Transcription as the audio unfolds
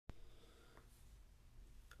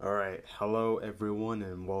All right, hello everyone,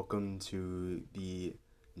 and welcome to the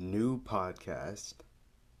new podcast,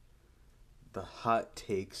 the Hot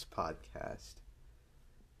Takes podcast.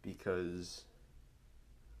 Because,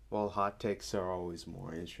 well, hot takes are always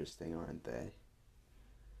more interesting, aren't they?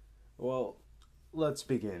 Well, let's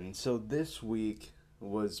begin. So, this week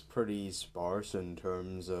was pretty sparse in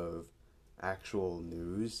terms of actual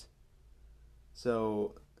news.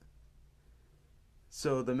 So,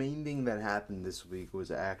 so the main thing that happened this week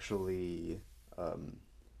was actually um,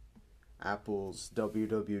 Apple's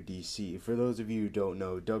WWDC. For those of you who don't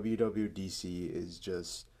know, WWDC is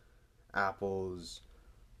just Apple's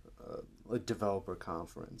developer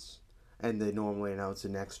conference. And they normally announce the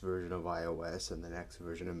next version of iOS and the next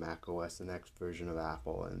version of macOS, the next version of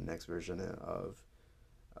Apple, and the next version of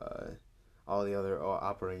uh, all the other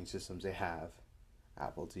operating systems they have,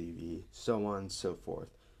 Apple TV, so on and so forth.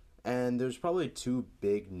 And there's probably two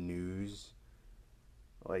big news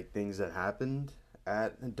things that happened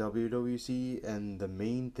at WWC, and the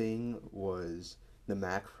main thing was the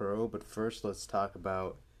Mac Pro. But first, let's talk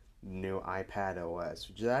about new iPad OS,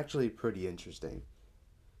 which is actually pretty interesting.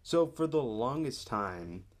 So for the longest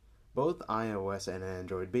time, both iOS and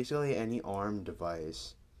Android, basically any ARM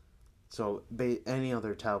device, so any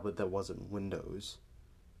other tablet that wasn't Windows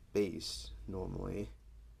based normally,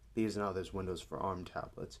 because now there's Windows for ARM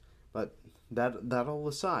tablets. But that all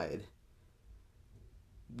aside,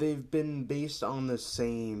 they've been based on the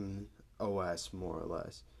same OS more or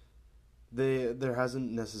less. There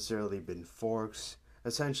hasn't necessarily been forks.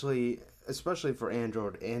 Essentially, especially for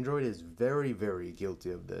Android, Android is very, very guilty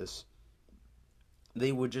of this.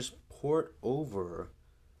 They would just port over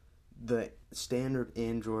the standard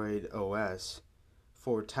Android OS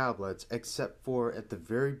for tablets, except for at the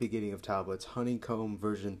very beginning of tablets, Honeycomb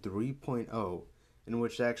version 3.0, in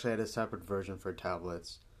which they actually had a separate version for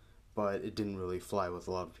tablets, but it didn't really fly with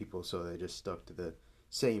a lot of people, so they just stuck to the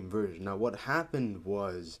same version. Now, what happened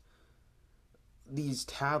was these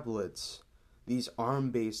tablets, these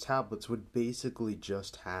ARM-based tablets, would basically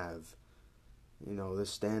just have, the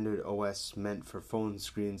standard OS meant for phone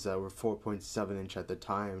screens that were 4.7 inch at the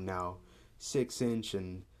time, now 6 inch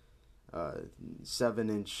and 7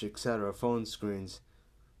 inch, etc. phone screens.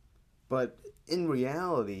 But in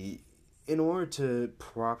reality, in order to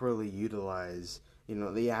properly utilize,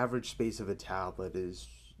 the average space of a tablet is,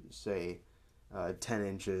 say, 10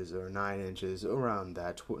 inches or 9 inches, around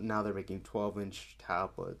that. Now they're making 12-inch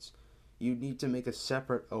tablets. You need to make a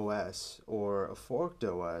separate OS or a forked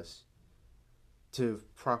OS to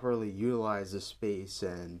properly utilize the space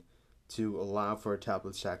and to allow for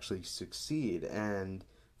tablets to actually succeed. And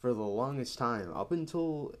for the longest time, up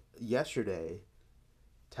until yesterday,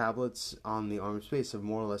 tablets on the ARM space have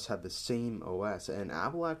more or less had the same OS, and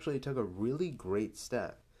Apple actually took a really great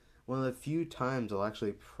step. One of the few times I'll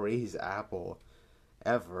actually praise Apple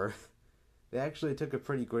ever. They actually took a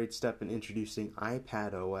pretty great step in introducing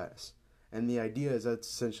iPad OS. And the idea is that's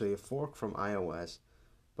essentially a fork from iOS,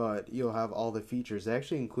 but you'll have all the features. They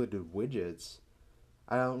actually included widgets.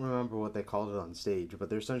 I don't remember what they called it on stage, but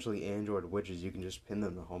they're essentially Android widgets. You can just pin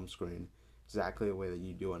them to home screen, exactly the way that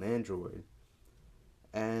you do on Android.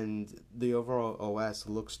 And the overall OS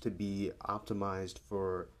looks to be optimized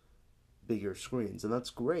for bigger screens, and that's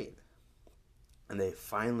great. And they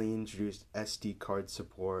finally introduced SD card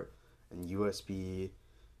support and USB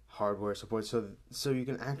hardware support, so you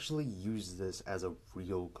can actually use this as a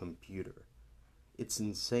real computer. It's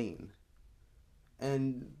insane.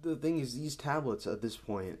 And the thing is, these tablets at this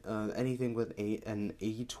point, anything with an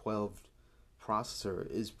A12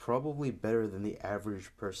 processor is probably better than the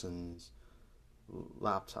average person's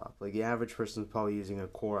laptop. Like, the average person is probably using a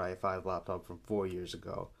Core i5 laptop from 4 years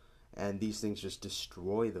ago, and these things just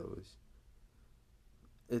destroy those.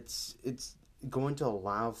 It's going to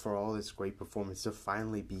allow for all this great performance to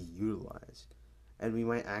finally be utilized, and we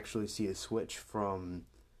might actually see a switch from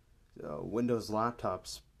Windows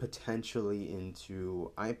laptops potentially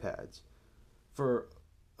into iPads. For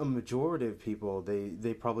a majority of people,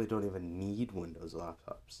 they probably don't even need Windows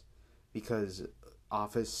laptops, because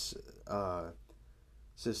Office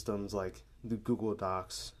systems like the Google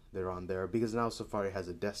Docs, they're on there, because now Safari has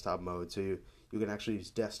a desktop mode, so you can actually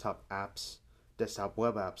use desktop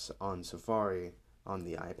web apps on Safari on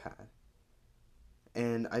the iPad.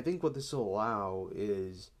 And I think what this will allow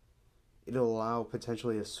is it'll allow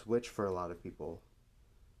potentially a switch for a lot of people,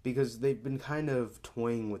 because they've been kind of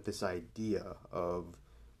toying with this idea of,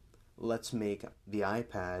 let's make the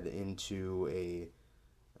iPad into a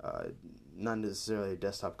not necessarily a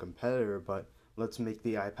desktop competitor, but let's make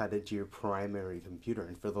the iPad into your primary computer.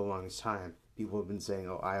 And for the longest time, people have been saying,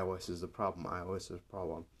 oh, iOS is the problem, iOS is the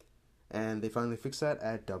problem. And they finally fixed that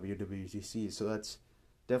at WWDC. So that's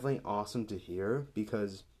definitely awesome to hear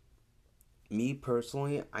because me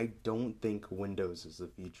personally, I don't think Windows is the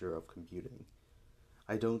future of computing.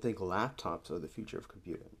 I don't think laptops are the future of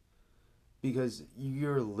computing because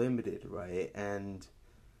you're limited, right? And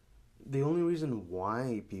the only reason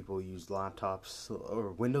why people use laptops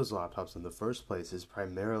or Windows laptops in the first place is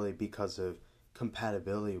primarily because of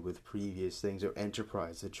compatibility with previous things or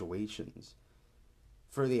enterprise situations.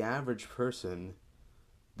 For the average person,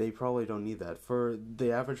 they probably don't need that. For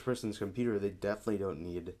the average person's computer, they definitely don't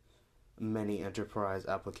need many enterprise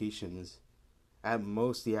applications. At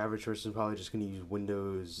most, the average person is probably just going to use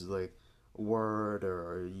Windows, like Word,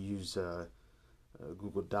 or use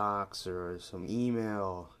Google Docs, or some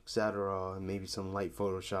email, etc., and maybe some light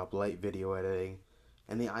Photoshop, light video editing.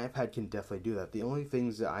 And the iPad can definitely do that. The only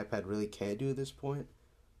things the iPad really can't do at this point,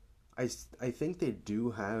 I think they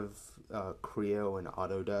do have Creo and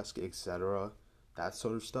Autodesk, etc., that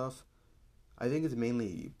sort of stuff. I think it's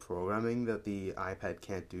mainly programming that the iPad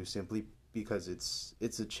can't do simply because it's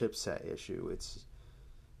a chipset issue. It's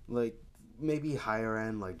like maybe higher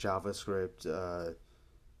end like JavaScript,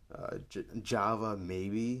 Java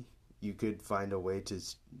maybe you could find a way to.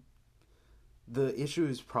 The issue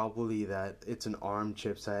is probably that it's an ARM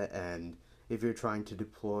chipset, and if you're trying to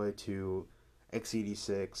deploy to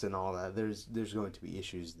x86 and all that, there's going to be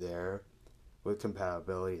issues there with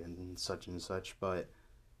compatibility and such. But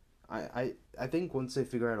I think once they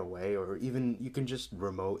figure out a way, or even you can just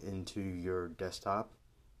remote into your desktop,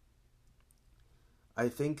 I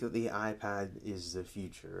think the iPad is the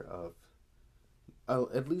future of,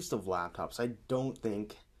 at least of laptops. I don't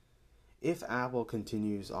think, if Apple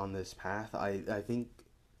continues on this path, I think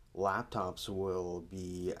laptops will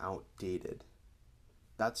be outdated.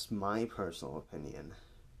 That's my personal opinion.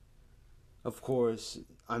 Of course,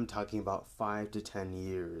 I'm talking about 5 to 10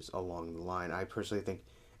 years along the line. I personally think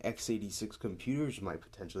x86 computers might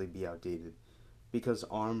potentially be outdated because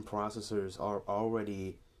ARM processors are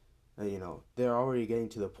already, they're already getting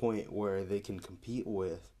to the point where they can compete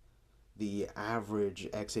with the average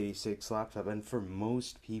x86 laptop. And for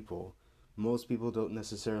most people don't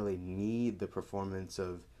necessarily need the performance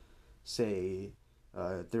of, say,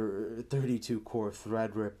 32 core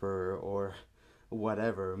Threadripper or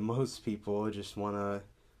whatever. Most people just want to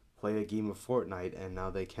play a game of Fortnite, and now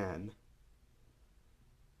they can.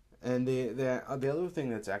 And the other thing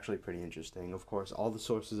that's actually pretty interesting, of course, all the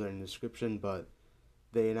sources are in the description, but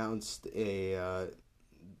they announced the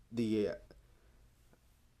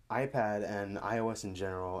iPad and iOS in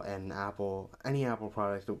general and any Apple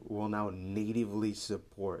product will now natively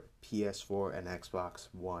support PS4 and Xbox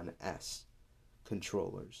One S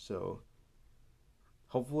controllers. So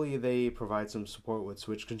hopefully they provide some support with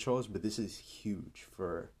Switch controllers, but this is huge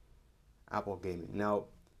for Apple gaming. Now,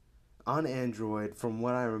 on Android, from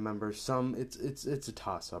what I remember, it's a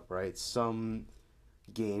toss up, right? Some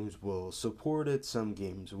games will support it, some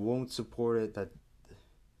games won't support it.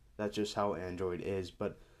 That's just how Android is.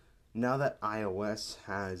 But now that iOS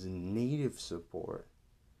has native support,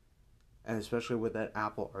 and especially with that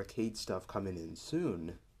Apple Arcade stuff coming in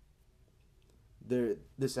soon,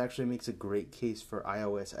 this actually makes a great case for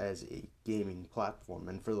iOS as a gaming platform.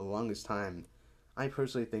 And for the longest time, I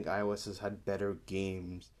personally think iOS has had better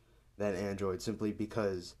games than Android, simply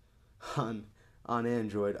because on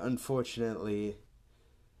Android, unfortunately,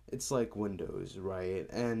 it's like Windows, right?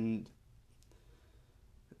 And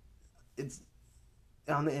it's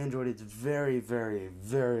on Android, it's very, very,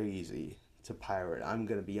 very easy to pirate. I'm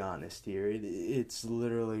gonna be honest here. It's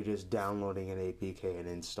literally just downloading an APK and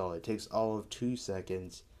install it. It takes all of 2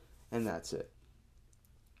 seconds, and that's it.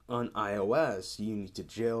 On iOS, you need to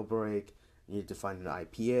jailbreak. You need to find an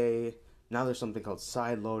IPA. Now there's something called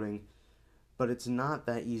sideloading, but it's not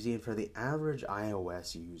that easy. And for the average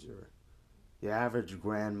iOS user, the average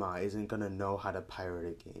grandma isn't gonna know how to pirate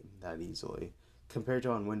a game that easily. Compared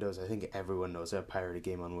to on Windows, I think everyone knows how to pirate a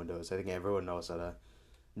game on Windows. I think everyone knows how to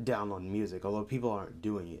download music, although people aren't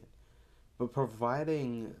doing it. But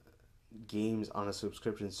providing games on a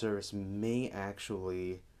subscription service may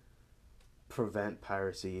actually prevent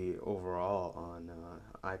piracy overall on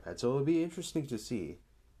iPad. So it'll be interesting to see.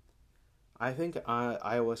 I think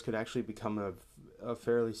iOS could actually become a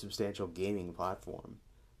fairly substantial gaming platform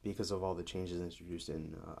because of all the changes introduced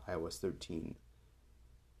in iOS 13.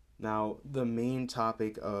 Now, the main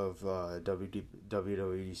topic of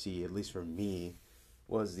WWDC, at least for me,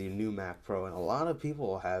 was the new Mac Pro, and a lot of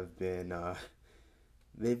people have been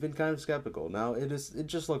they've been kind of skeptical. Now, it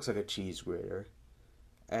just looks like a cheese grater,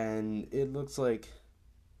 and it looks like,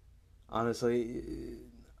 honestly,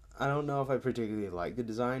 I don't know if I particularly like the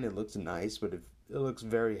design. It looks nice, but it looks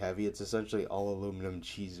very heavy. It's essentially all aluminum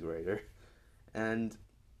cheese grater, and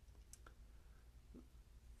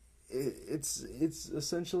it's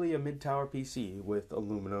essentially a mid-tower PC with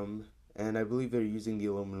aluminum, and I believe they're using the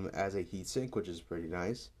aluminum as a heatsink, which is pretty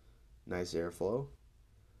nice. Nice airflow.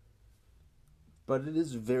 But it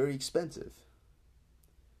is very expensive.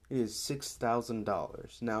 It is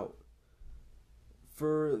 $6,000. Now,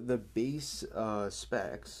 for the base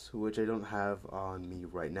specs, which I don't have on me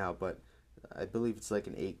right now, but I believe it's like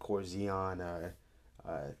an 8-core Xeon,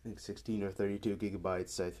 I think 16 or 32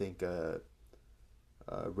 gigabytes, I think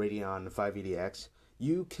Radeon 580X,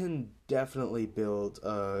 you can definitely build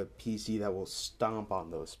a PC that will stomp on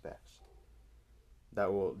those specs.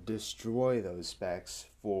 That will destroy those specs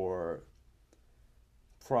for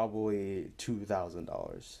probably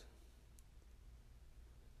 $2,000.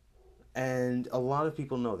 And a lot of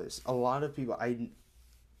people know this. A lot of people,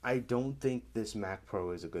 I don't think this Mac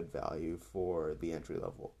Pro is a good value for the entry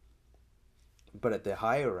level. But at the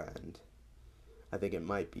higher end, I think it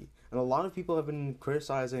might be. And a lot of people have been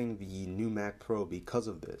criticizing the new Mac Pro because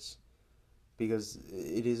of this. Because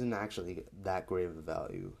it isn't actually that great of a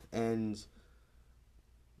value. And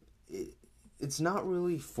it's not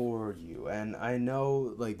really for you. And I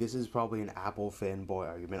know, like, this is probably an Apple fanboy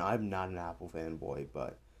argument. I'm not an Apple fanboy,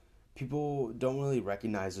 but people don't really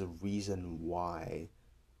recognize the reason why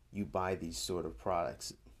you buy these sort of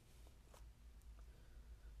products.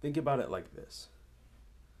 Think about it like this.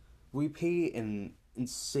 We pay an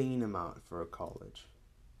insane amount for a college.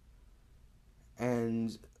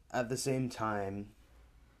 And at the same time,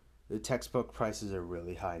 the textbook prices are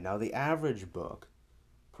really high. Now, the average book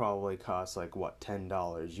probably costs like, what,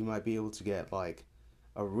 $10. You might be able to get like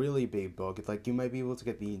a really big book. It's like you might be able to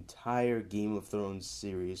get the entire Game of Thrones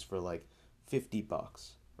series for like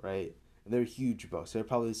 $50, right? And they're huge books. They're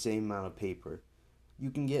probably the same amount of paper. You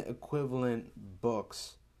can get equivalent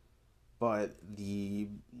books, but the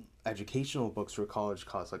educational books for college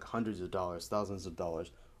cost like hundreds of dollars, thousands of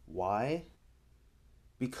dollars. Why?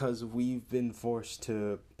 Because we've been forced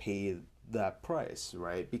to pay that price,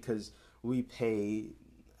 right? Because we pay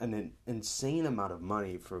an insane amount of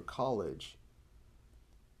money for college.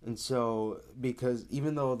 And so, because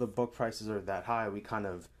even though the book prices are that high,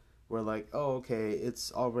 we're like, oh, okay,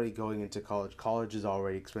 it's already going into college. College is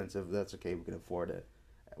already expensive. That's okay. We can afford it.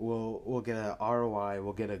 We'll get a ROI.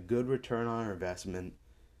 We'll get a good return on our investment.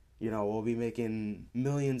 You know, we'll be making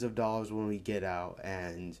millions of dollars when we get out,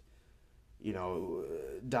 and you know,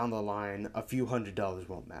 down the line, a few $100s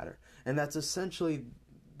won't matter. And that's essentially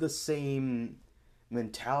the same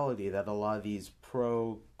mentality that a lot of these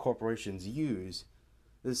pro corporations use.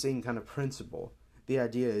 The same kind of principle. The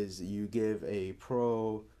idea is you give a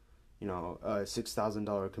pro, you know, a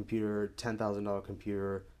 $6,000 computer, $10,000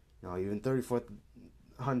 computer, you know, even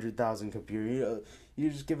 $34,000 computer. You know,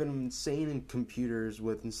 you're just giving them insane computers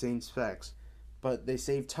with insane specs, but they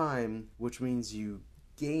save time, which means you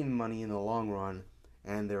gain money in the long run,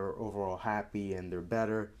 and they're overall happy, and they're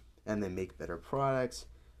better, and they make better products,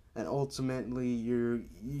 and ultimately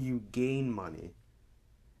you gain money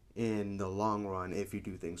in the long run if you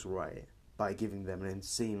do things right by giving them an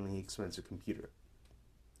insanely expensive computer.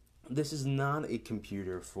 This is not a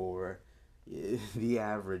computer for the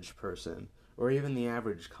average person or even the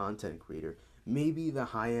average content creator. Maybe the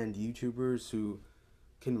high-end YouTubers who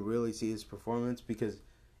can really see his performance, because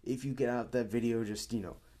if you get out that video just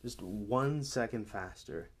 1 second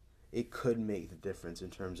faster, it could make the difference in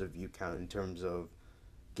terms of view count, in terms of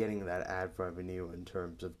getting that ad revenue, in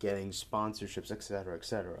terms of getting sponsorships, etc.,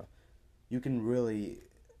 etc. It can really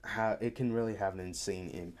have an insane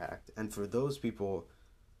impact. And for those people,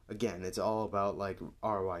 again, it's all about like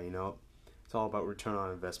ROI, you know? It's all about return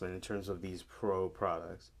on investment in terms of these pro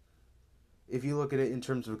products. If you look at it in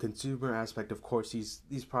terms of a consumer aspect, of course,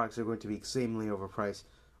 these products are going to be extremely overpriced.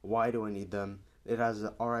 Why do I need them? It has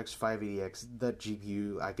an RX 580X, that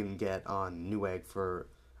GPU I can get on Newegg for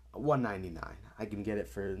 $199. I can get it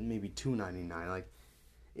for maybe $299. Like,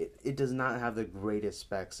 it does not have the greatest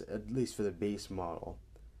specs, at least for the base model.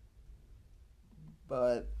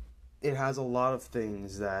 But it has a lot of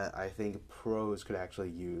things that I think pros could actually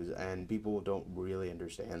use, and people don't really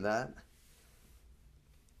understand that.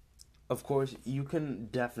 Of course, you can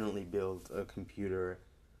definitely build a computer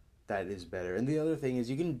that is better. And the other thing is,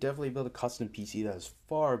 you can definitely build a custom PC that has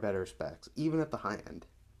far better specs, even at the high end.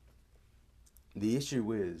 The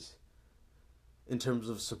issue is, in terms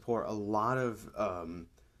of support, a lot of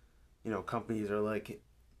companies are like,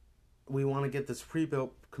 we want to get this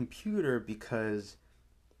pre-built computer because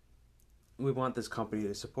we want this company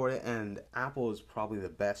to support it, and Apple is probably the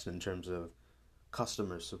best in terms of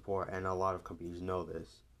customer support, and a lot of companies know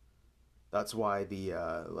this. That's why the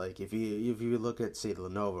if you look at, say,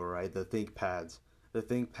 Lenovo, right, the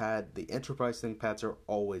enterprise ThinkPads are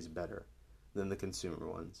always better than the consumer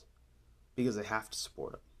ones because they have to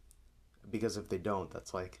support them. Because if they don't,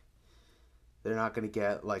 that's like they're not going to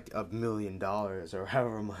get like $1 million or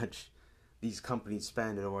however much these companies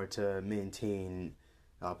spend in order to maintain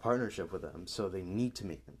a partnership with them. So they need to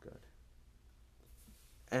make them good.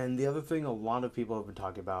 And the other thing a lot of people have been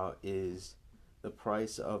talking about is the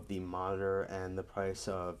price of the monitor and the price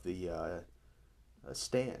of the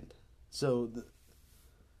stand. So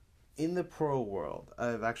in the pro world,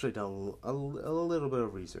 I've actually done a little bit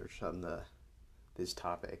of research on this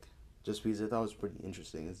topic, just because I thought it was pretty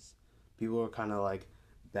interesting. People are kind of like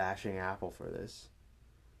bashing Apple for this.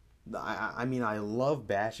 I mean, I love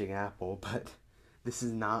bashing Apple, but this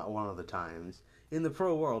is not one of the times. In the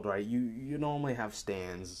pro world, right, you normally have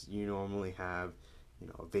stands, you normally have,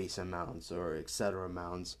 VESA mounts or etc.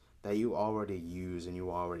 mounts that you already use and you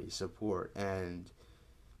already support. And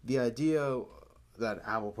the idea that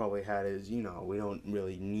Apple probably had is, we don't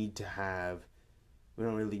really need to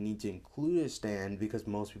include a stand because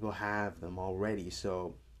most people have them already.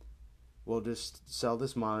 So we'll just sell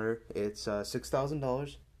this monitor. It's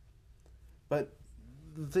 $6,000. But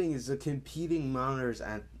the thing is, the competing monitors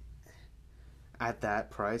at that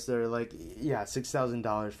price, they're like, yeah,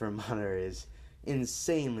 $6,000 for a monitor is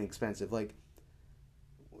insanely expensive. Like,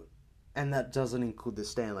 and that doesn't include the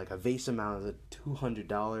stand. Like a VESA mount is at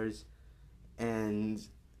 $200, and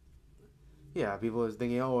yeah, people are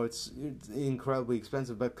thinking, oh, it's incredibly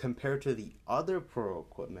expensive. But compared to the other pro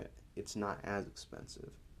equipment, it's not as expensive,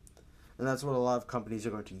 and that's what a lot of companies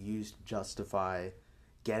are going to use to justify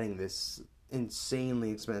getting this insanely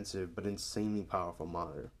expensive but insanely powerful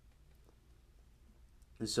monitor.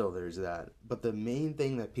 So there's that. But the main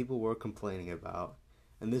thing that people were complaining about,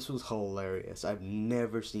 and this was hilarious, I've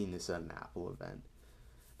never seen this at an Apple event.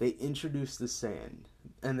 They introduced the stand,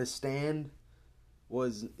 and the stand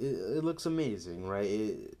it looks amazing, right?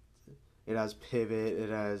 It has pivot,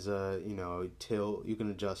 it has tilt, you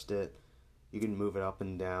can adjust it, you can move it up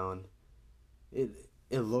and down. It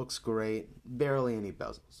looks great, barely any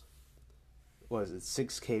bezels. What is it,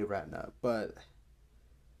 6K Retina, but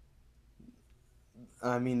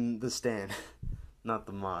I mean, the stand, not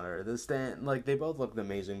the monitor. The stand, like, they both looked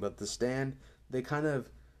amazing, but the stand, they kind of,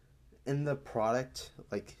 in the product,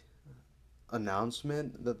 like,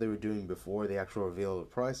 announcement that they were doing before the actual reveal of the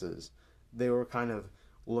prices, they were kind of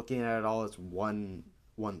looking at it all as one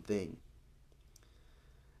thing.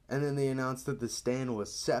 And then they announced that the stand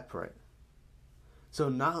was separate. So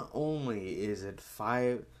not only is it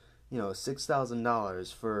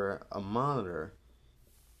 $6,000 for a monitor,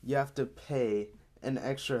 you have to pay an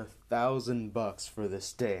extra $1,000 for the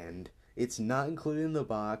stand. It's not included in the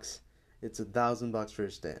box. It's $1,000 for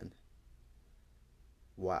a stand.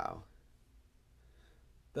 Wow.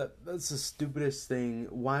 That's the stupidest thing.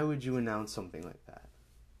 Why would you announce something like that?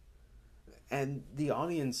 And the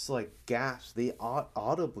audience gasped. They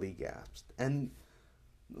audibly gasped. And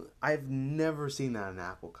I've never seen that in an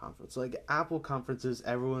Apple conference. Like, Apple conferences,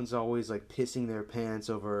 everyone's always pissing their pants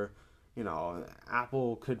over,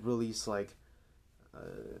 Apple could release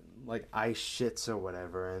ice shits or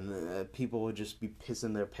whatever, and people would just be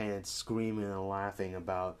pissing their pants, screaming and laughing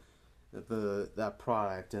about that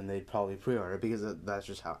product, and they'd probably pre-order because that's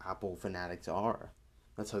just how Apple fanatics are.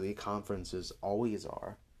 That's how the conferences always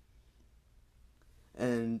are.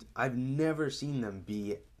 And I've never seen them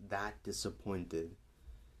be that disappointed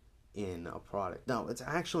in a product. No, it's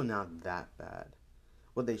actually not that bad.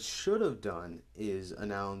 What they should have done is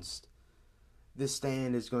announced this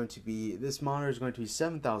monitor is going to be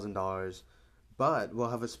 $7,000, but we'll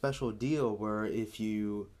have a special deal where if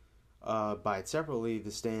you buy it separately, the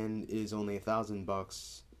stand is only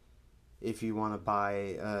 $1,000. If you want to buy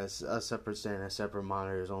a separate stand, a separate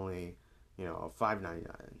monitor is only $599,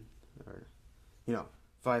 or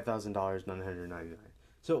 $5,000, $999.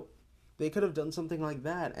 So they could have done something like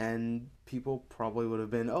that, and people probably would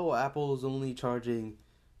have been, oh, Apple's only charging,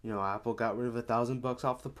 Apple got rid of $1,000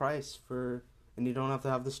 off the price and you don't have to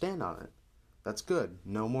have the stand on it. That's good.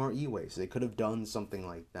 No more e-waste. They could have done something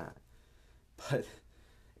like that. But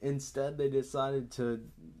instead they decided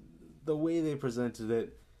the way they presented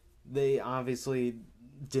it, they obviously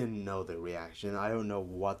didn't know the reaction. I don't know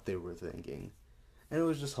what they were thinking. And it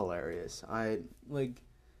was just hilarious. I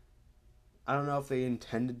don't know if they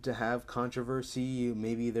intended to have controversy.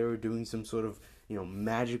 Maybe they were doing some sort of,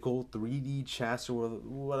 magical 3D chess or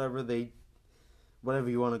whatever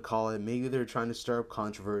you want to call it. Maybe they're trying to stir up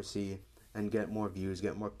controversy and get more views,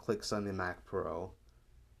 get more clicks on the Mac Pro.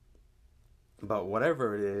 But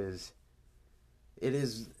whatever it is,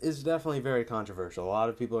 It's definitely very controversial. A lot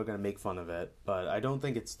of people are going to make fun of it, but I don't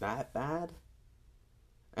think it's that bad.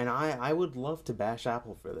 And I would love to bash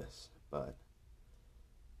Apple for this, but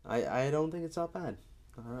I don't think it's that bad.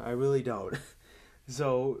 I really don't.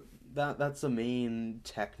 So that's the main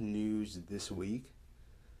tech news this week.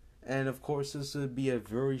 And of course, this would be a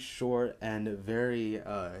very short and very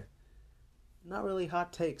not really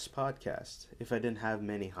hot takes podcast if I didn't have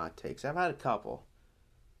many hot takes. I've had a couple.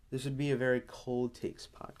 This would be a very cold takes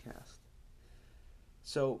podcast.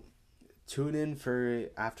 So tune in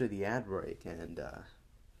for after the ad break, and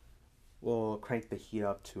we'll crank the heat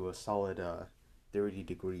up to a solid 30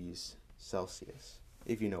 degrees Celsius,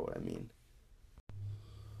 if you know what I mean.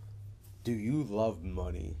 Do you love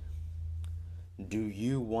money? Do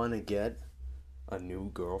you want to get a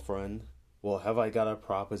new girlfriend? Well, have I got a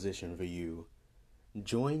proposition for you.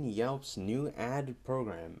 Join Yelp's new ad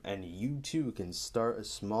program, and you too can start a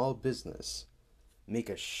small business, make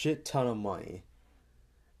a shit ton of money,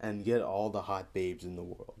 and get all the hot babes in the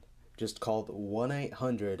world. Just call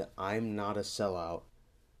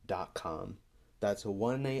 1-800-I'm-not-a-sellout.com. That's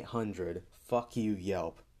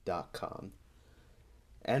 1-800-fuck-you-Yelp.com.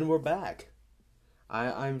 And we're back.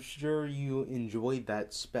 I'm sure you enjoyed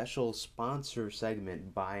that special sponsor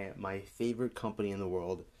segment by my favorite company in the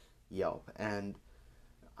world, Yelp. And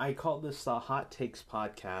I called this the Hot Takes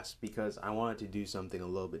Podcast because I wanted to do something a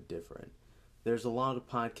little bit different. There's a lot of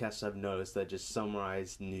podcasts I've noticed that just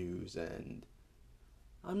summarize news, and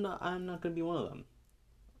I'm not going to be one of them.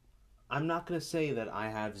 I'm not going to say that I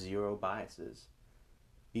have zero biases,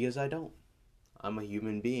 because I don't. I'm a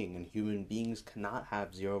human being, and human beings cannot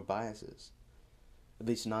have zero biases. At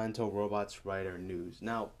least not until robots write our news.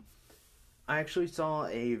 Now, I actually saw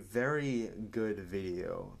a very good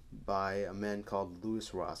video by a man called Louis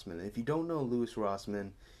Rossmann. If you don't know Louis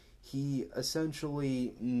Rossmann, he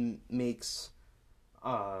essentially makes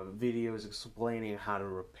videos explaining how to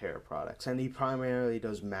repair products. And he primarily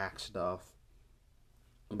does Mac stuff,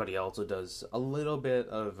 but he also does a little bit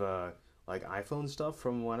of like iPhone stuff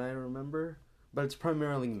from what I remember. But it's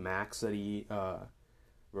primarily Macs that he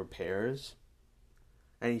repairs.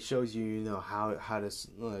 And he shows you, how to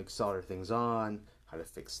like solder things on, how to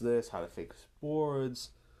fix this, how to fix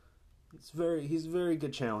boards. He's a very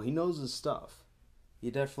good channel. He knows his stuff.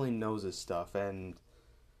 He definitely knows his stuff, and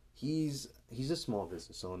he's a small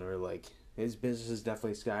business owner. Like, his business has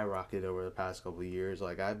definitely skyrocketed over the past couple of years.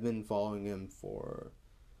 Like, I've been following him for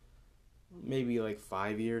maybe like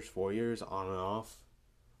 4 years on and off.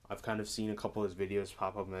 I've kind of seen a couple of his videos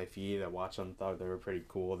pop up in my feed. I watched them, thought they were pretty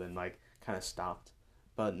cool, then like kind of stopped.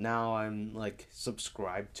 But now I'm like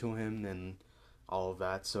subscribed to him and all of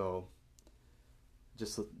that, so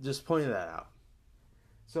just pointing that out.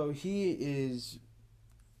 So he is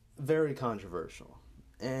very controversial,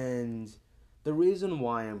 and the reason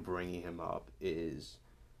why I'm bringing him up is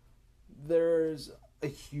there's a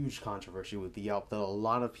huge controversy with Yelp that a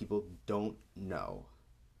lot of people don't know.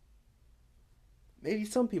 Maybe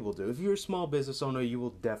some people do. If you're a small business owner, you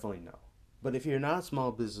will definitely know. But if you're not a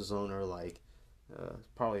small business owner, like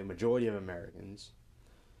probably a majority of Americans,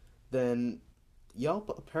 then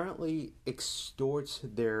Yelp apparently extorts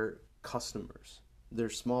their customers, their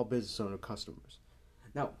small business owner customers.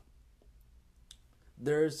 Now,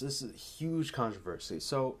 there's this huge controversy.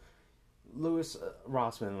 So, Louis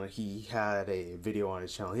Rossmann, he had a video on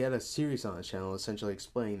his channel. He had a series on his channel essentially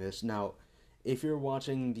explaining this. Now, if you're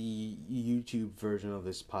watching the YouTube version of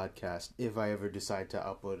this podcast, if I ever decide to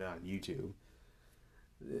upload it on YouTube,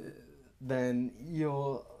 then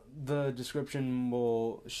the description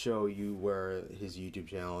will show you where his YouTube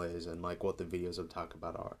channel is and like what the videos I'm talking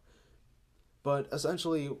about are. But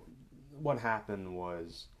essentially, what happened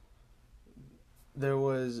was there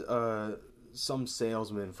was some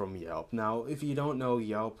salesman from Yelp. Now, if you don't know,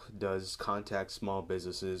 Yelp does contact small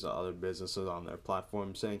businesses, other businesses on their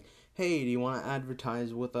platform, saying, "Hey, do you want to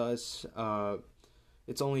advertise with us?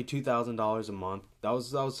 It's only $2,000 a month." That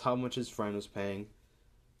was how much his friend was paying.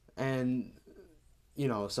 And,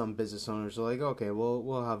 some business owners are like, "Okay,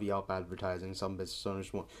 we'll have Yelp advertising." Some business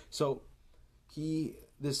owners won't. So,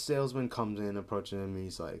 this salesman comes in, approaching him,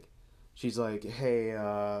 and she's like, "Hey,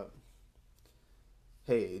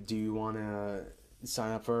 do you want to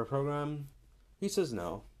sign up for a program?" He says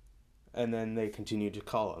no. And then they continue to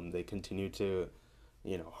call him. They continue to,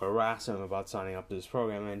 harass him about signing up to this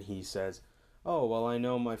program. And he says, "Oh, well, I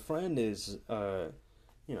know my friend is, signed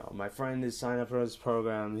up for this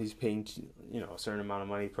program. He's paying, a certain amount of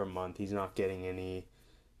money per month. He's not getting any,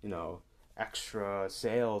 extra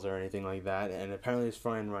sales or anything like that." And apparently his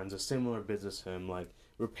friend runs a similar business to him, like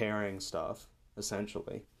repairing stuff,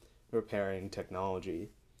 essentially. Repairing technology.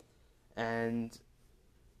 and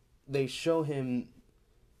they show him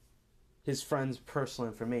his friend's personal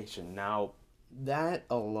information. Now, that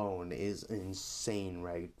alone is an insane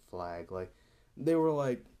red flag. Like, they were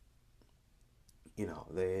like,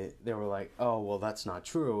 they were like, oh, well, that's not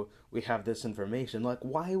true. We have this information. Like,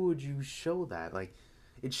 why would you show that? Like,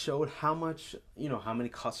 it showed how much, how many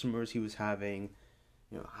customers he was having,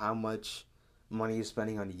 how much money he's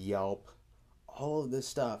spending on Yelp, all of this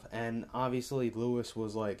stuff. And obviously, Lewis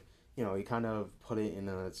was like, he kind of put it in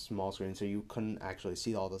a small screen so you couldn't actually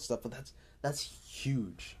see all this stuff. But that's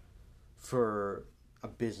huge for a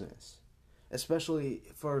business, especially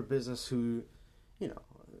for a business who,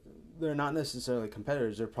 they're not necessarily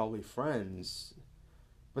competitors, they're probably friends.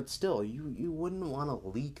 But still, you wouldn't want to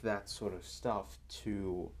leak that sort of stuff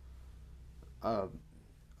to,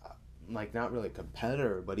 like, not really a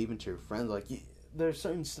competitor, but even to your friends. Like, there's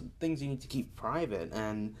certain things you need to keep private.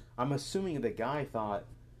 And I'm assuming the guy thought,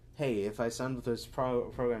 hey, if I sign with this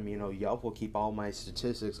program, Yelp will keep all my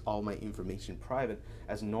statistics, all my information private,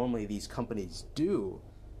 as normally these companies do.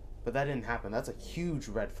 But that didn't happen. That's a huge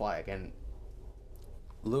red flag. And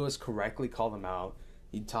Lewis correctly called them out.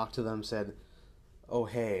 He talked to them, said, oh,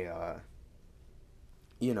 hey,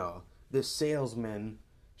 this salesman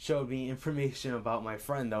showed me information about my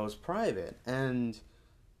friend that was private. And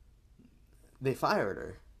they fired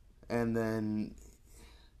her. And then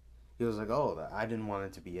he was like, oh, I didn't want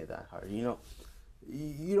it to be that hard. You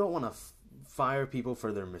don't want to fire people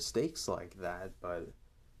for their mistakes like that, but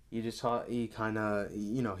you just thought he kind of,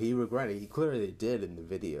 he regretted. He clearly did in the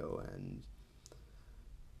video, and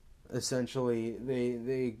essentially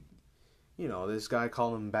they this guy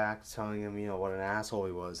called him back telling him, what an asshole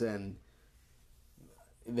he was, and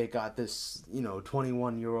they got this,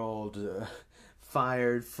 21-year-old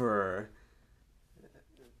fired for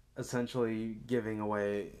essentially giving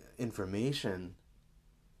away information.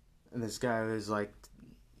 And this guy was like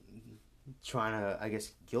trying to, I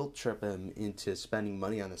guess, guilt trip him into spending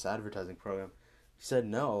money on this advertising program. He said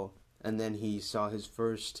no, and then he saw his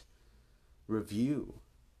first review.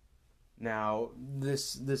 Now,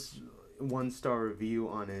 this 1-star review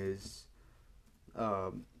on his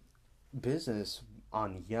business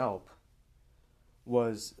on Yelp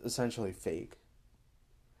was essentially fake.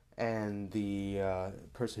 And the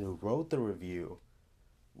person who wrote the review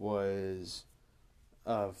was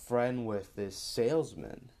a friend with this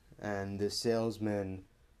salesman. And this salesman,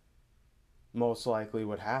 most likely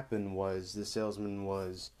what happened was the salesman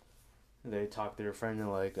they talked to their friend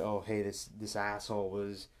and like, oh, hey, this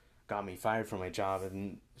asshole got me fired from my job,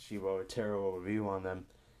 and she wrote a terrible review on them.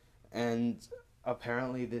 And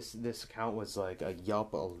apparently this account was like a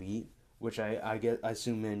Yelp Elite, which I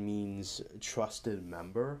assume it means trusted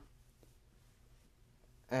member.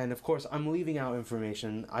 And of course, I'm leaving out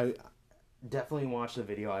information. I definitely watched the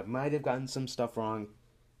video. I might have gotten some stuff wrong,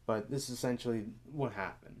 but this is essentially what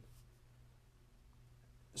happened.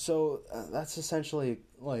 So that's essentially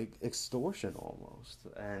like extortion almost.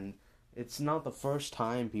 And it's not the first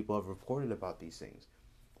time people have reported about these things.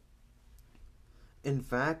 In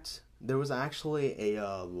fact, there was actually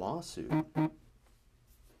a lawsuit.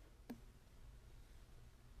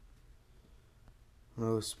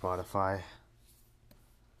 Oh, Spotify.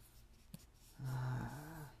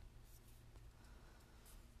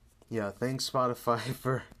 Yeah, thanks Spotify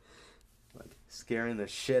for like scaring the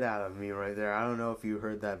shit out of me right there. I don't know if you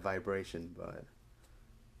heard that vibration, but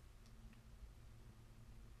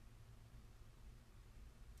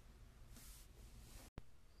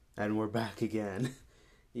and we're back again.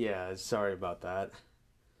 Yeah, sorry about that.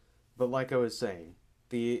 But like I was saying,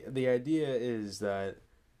 the idea is that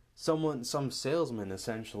some salesman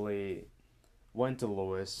essentially went to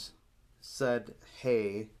Lewis, said,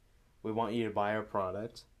 "Hey, we want you to buy our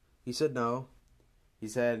product." He said no. He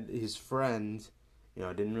said his friend,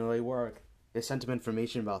 it didn't really work. They sent him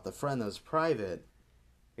information about the friend that was private.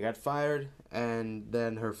 He got fired, and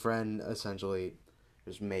then her friend essentially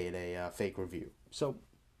just made a fake review. So,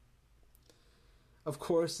 of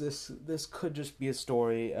course, this could just be a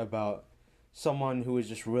story about someone who was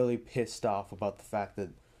just really pissed off about the fact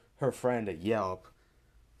that her friend at Yelp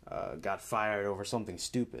got fired over something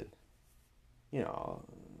stupid.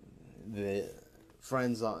 The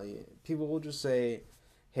friends, people will just say,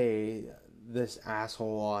 hey, this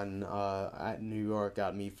asshole at New York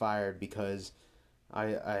got me fired because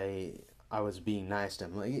I was being nice to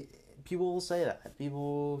him. Like, people will say that.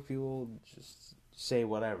 People just say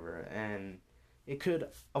whatever, and it could,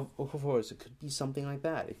 of course, it could be something like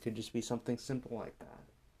that. It could just be something simple like that,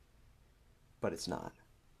 but it's not.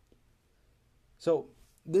 So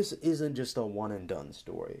this isn't just a one and done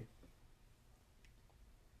story.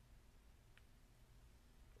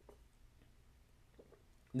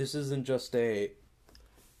 This isn't just a,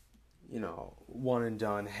 one and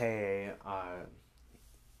done, hey,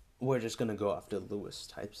 we're just gonna go after Lewis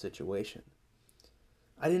type situation.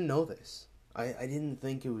 I didn't know this. I didn't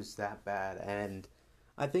think it was that bad, and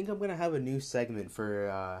I think I'm gonna have a new segment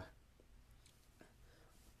for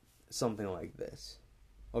something like this.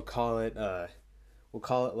 We'll call it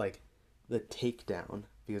like the Takedown,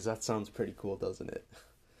 because that sounds pretty cool, doesn't it?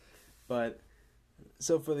 But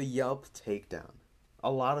so for the Yelp takedown,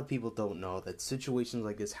 a lot of people don't know that situations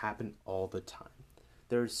like this happen all the time.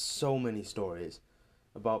 There's so many stories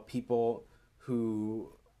about people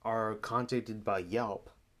who are contacted by Yelp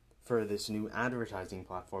for this new advertising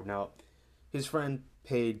platform. Now, his friend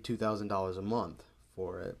paid $2,000 a month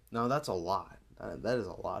for it. Now, that's a lot. That is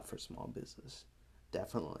a lot for small business.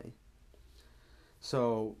 Definitely.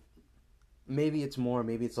 So, maybe it's more,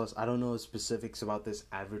 maybe it's less. I don't know the specifics about this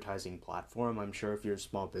advertising platform. I'm sure if you're a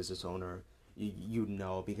small business owner, you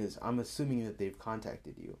know, because I'm assuming that they've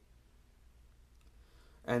contacted you.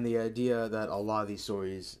 And the idea that a lot of these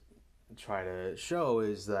stories try to show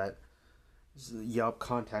is that Yelp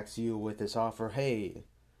contacts you with this offer. Hey,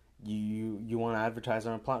 you want to advertise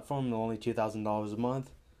on our platform? Only $2,000 a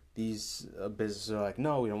month. These businesses are like,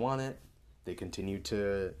 no, we don't want it. They continue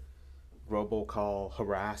to robocall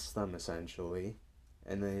harass them essentially,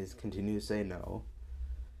 and they continue to say no.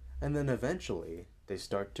 And then eventually they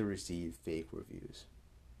start to receive fake reviews.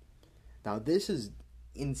 Now this is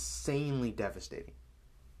insanely devastating.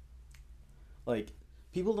 Like,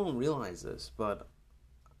 people don't realize this, but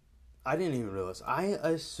I didn't even realize. I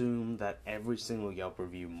assumed that every single Yelp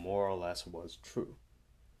review more or less was true.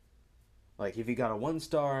 Like, if you got a 1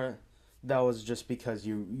 star, that was just because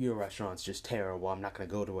your restaurant's just terrible, I'm not going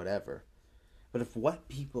to go to whatever. But if what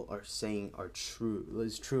people are saying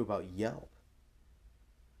is true about Yelp,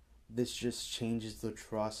 this just changes the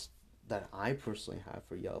trust that I personally have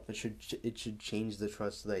for Yelp. It should change the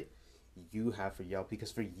trust that you have for Yelp,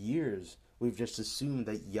 because for years we've just assumed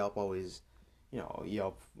that Yelp always,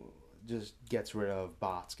 Yelp just gets rid of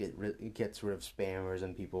bots, gets rid of spammers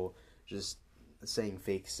and people just saying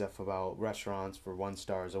fake stuff about restaurants for 1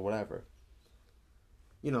 stars or whatever.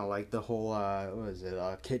 Like the whole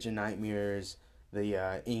Kitchen Nightmares,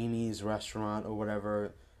 the Amy's restaurant or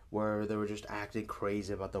whatever, where they were just acting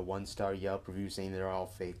crazy about the 1 star Yelp review saying they're all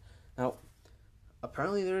fake. Now,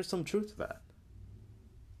 apparently there is some truth to that.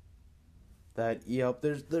 That Yelp,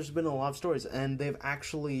 there's been a lot of stories, and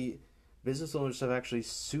business owners have actually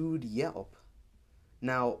sued Yelp.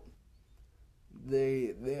 Now,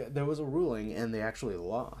 there was a ruling, and they actually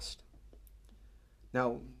lost.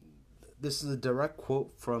 Now, this is a direct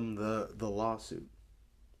quote from the lawsuit.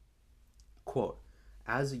 Quote,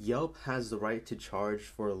 as Yelp has the right to charge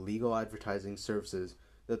for illegal advertising services,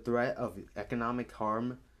 the threat of economic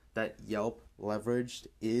harm that Yelp leveraged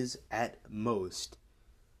is at most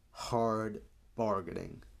hard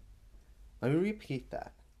bargaining. Let me repeat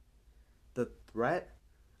that. The threat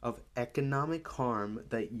of economic harm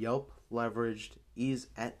that Yelp leveraged is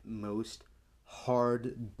at most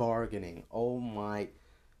hard bargaining. Oh my,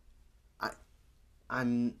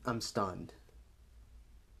 I'm stunned.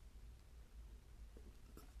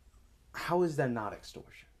 How is that not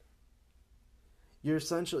extortion?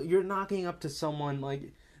 You're knocking up to someone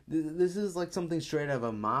like this is like something straight out of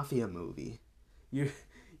a mafia movie.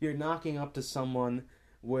 You're knocking up to someone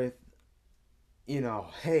with,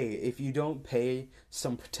 hey, if you don't pay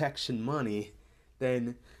some protection money,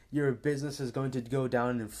 then your business is going to go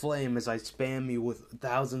down in flame as I spam you with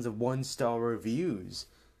thousands of 1 star reviews.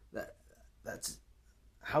 That's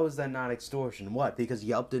how is that not extortion? What? Because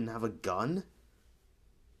Yelp didn't have a gun?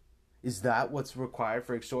 Is that what's required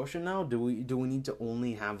for extortion now? Do we need to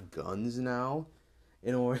only have guns now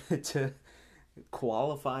in order to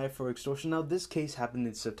qualify for extortion? Now, this case happened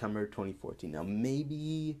in September 2014. Now,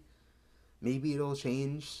 maybe it'll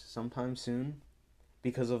change sometime soon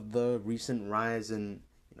because of the recent rise in,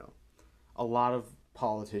 a lot of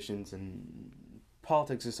politicians and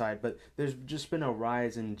politics aside, but there's just been a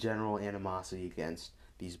rise in general animosity against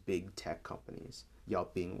these big tech companies,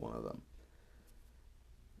 Yelp being one of them.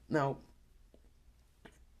 Now,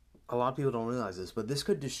 a lot of people don't realize this, but this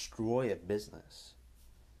could destroy a business.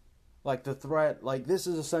 Like the threat, like this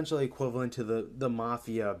is essentially equivalent to the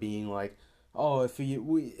mafia being like, oh, if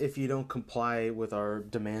you don't comply with our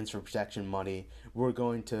demands for protection money, we're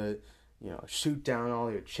going to, shoot down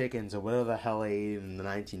all your chickens or whatever the hell they ate in the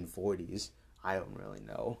 1940s. I don't really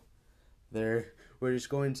know. We're just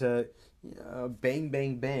going to bang,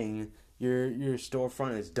 bang, bang. Your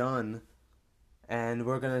storefront is done, and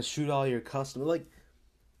we're gonna shoot all your customers. Like,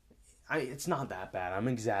 it's not that bad. I'm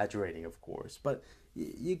exaggerating, of course, but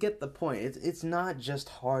You get the point. It's not just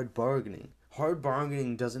hard bargaining. Hard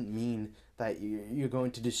bargaining doesn't mean that you're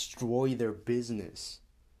going to destroy their business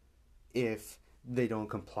if they don't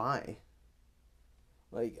comply.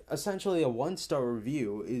 Like, essentially, a 1-star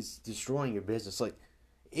review is destroying your business. Like,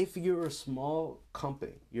 if you're a small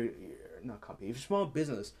company, you're not company, if you're a small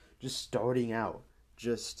business just starting out,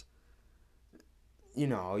 just,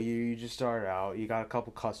 you just started out, you got a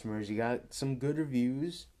couple customers, you got some good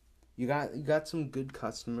reviews, you got some good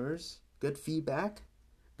customers, good feedback,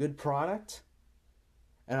 good product,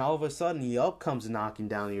 and all of a sudden Yelp comes knocking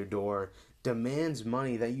down your door, demands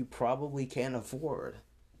money that you probably can't afford.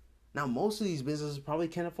 Now, most of these businesses probably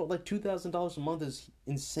can't afford, like, $2,000 a month is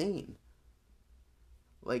insane.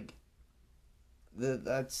 Like,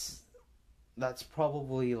 that's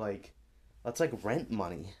probably, like, that's like rent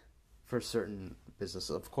money for certain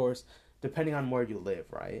businesses. Of course, depending on where you live,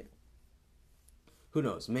 right? Who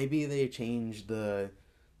knows? Maybe they change the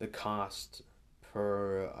cost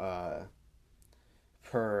per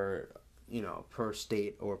per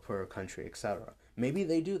state or per country, etc. Maybe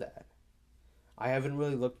they do that. I haven't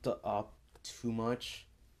really looked up too much,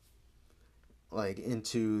 like,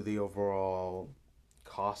 into the overall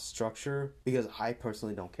cost structure, because I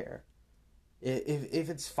personally don't care. If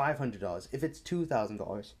it's $500, if it's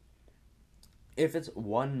 $2,000, if it's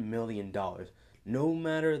 $1 million, no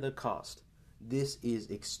matter the cost, this is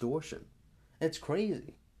extortion. It's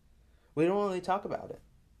crazy. We don't really talk about it.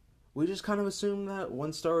 We just kind of assume that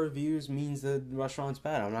 1-star reviews means the restaurant's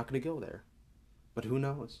bad. I'm not going to go there. But who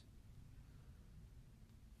knows?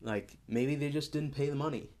 Like, maybe they just didn't pay the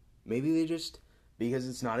money. Maybe they just, because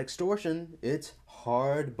it's not extortion, it's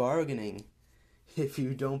hard bargaining if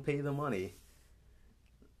you don't pay the money.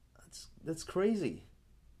 That's crazy.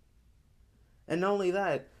 And not only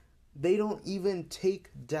that, they don't even take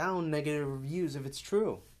down negative reviews if it's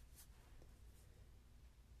true.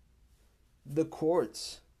 The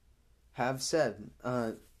courts have said,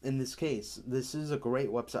 in this case, this is a great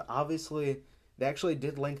website. Obviously, they actually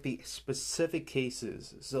did link the specific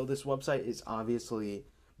cases. So this website is obviously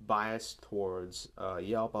biased towards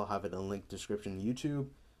Yelp. I'll have it in the link description. YouTube.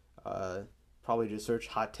 Probably just search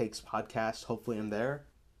Hot Takes Podcast. Hopefully I'm there.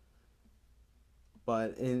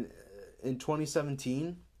 But in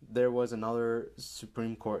 2017, there was another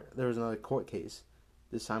court case.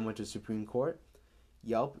 This time went to Supreme Court.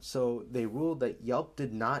 Yelp. So they ruled that Yelp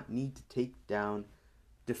did not need to take down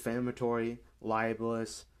defamatory,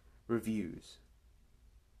 libelous reviews.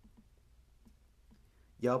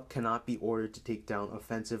 Yelp cannot be ordered to take down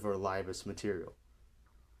offensive or libelous material.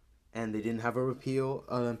 And they didn't have an appeal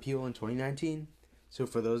in 2019. So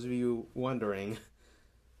for those of you wondering,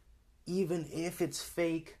 even if it's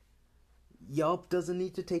fake, Yelp doesn't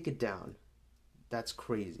need to take it down. That's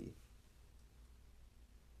crazy.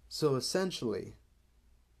 So essentially,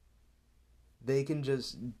 they can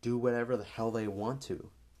just do whatever the hell they want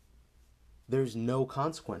to. There's no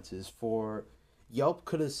consequences for... Yelp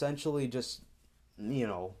could essentially just,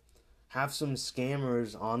 have some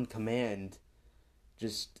scammers on command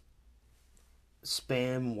just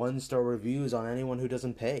spam 1-star reviews on anyone who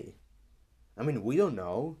doesn't pay. I mean, we don't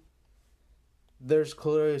know. There's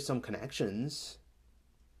clearly some connections.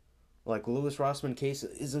 Like, Louis Rossmann case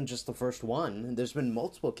isn't just the first one. There's been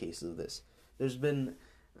multiple cases of this. There's been,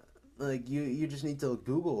 like, you just need to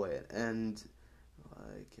Google it. And,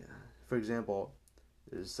 like, for example,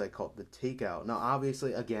 there's a site called the Takeout. Now,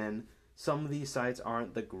 obviously, again, some of these sites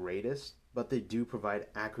aren't the greatest, but they do provide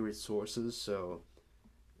accurate sources. So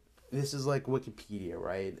this is like Wikipedia,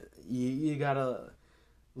 right? You gotta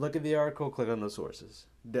look at the article, click on the sources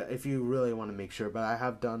if you really want to make sure. But I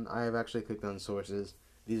have actually clicked on sources.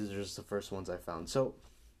 These are just the first ones I found. So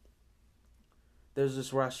there's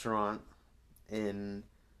this restaurant in,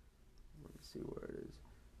 let me see where it is.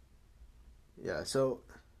 Yeah, so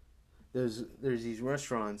there's these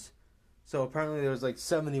restaurants. So apparently there was like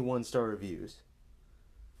 71-star reviews.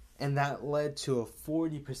 And that led to a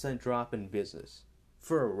 40% drop in business.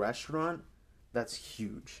 For a restaurant, that's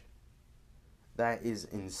huge. That is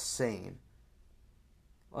insane.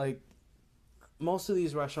 Like, most of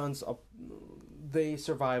these restaurants, they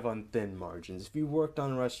survive on thin margins. If you worked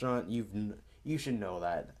on a restaurant, you should know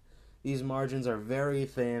that. These margins are very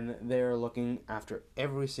thin. They're looking after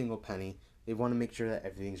every single penny. They want to make sure that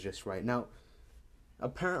everything's just right. Now,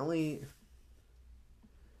 apparently,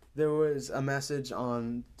 there was a message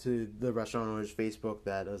on to the restaurant owner's Facebook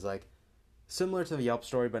that was like similar to the Yelp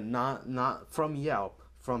story, but not from Yelp,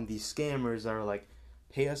 from these scammers that are like,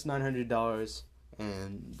 pay us $900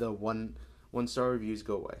 and the 1-star reviews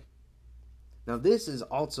go away. Now, this is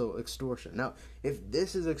also extortion. Now, if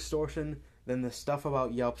this is extortion, then the stuff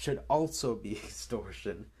about Yelp should also be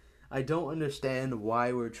extortion. I don't understand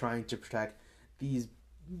why we're trying to protect these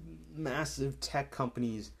massive tech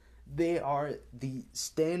companies. They are the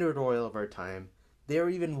Standard Oil of our time. They are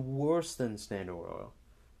even worse than Standard Oil.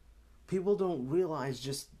 People don't realize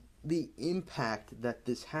just the impact that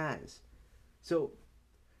this has. So,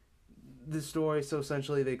 the story, so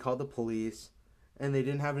essentially they called the police and they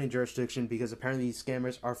didn't have any jurisdiction because apparently these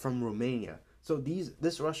scammers are from Romania. So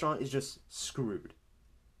this restaurant is just screwed.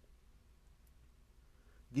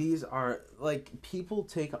 These are, like, people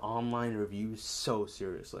take online reviews so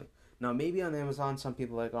seriously. Now, maybe on Amazon, some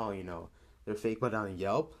people are like, oh, they're fake, but on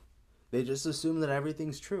Yelp, they just assume that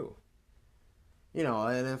everything's true.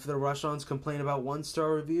 And if the restaurants complain about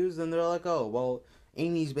 1-star reviews, then they're like, oh, well,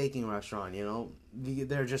 Amy's Baking Restaurant,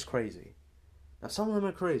 they're just crazy. Now, some of them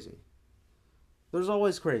are crazy. There's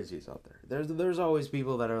always crazies out there. There's always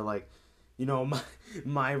people that are like,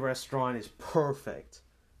 my restaurant is perfect.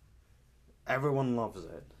 Everyone loves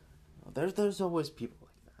it. There's always people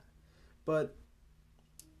like that. But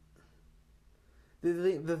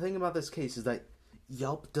the thing about this case is that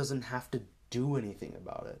Yelp doesn't have to do anything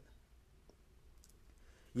about it.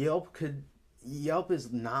 Yelp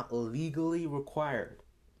is not legally required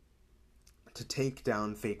to take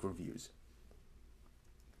down fake reviews.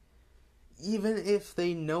 Even if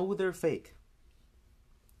they know they're fake.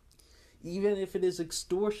 Even if it is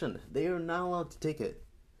extortion, they are not allowed to take it.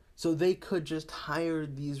 So they could just hire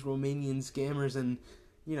these Romanian scammers and,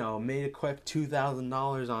 made a quick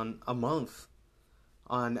 $2,000 on a month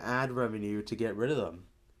on ad revenue to get rid of them.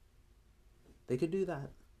 They could do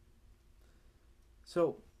that.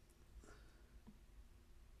 So,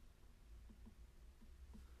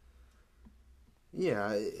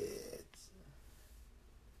 yeah,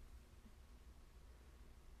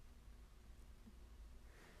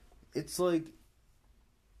 it's like,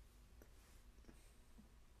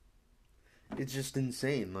 it's just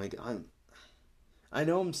insane. Like, I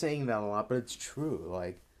know I'm saying that a lot, but it's true.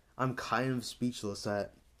 Like, I'm kind of speechless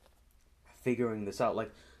at figuring this out.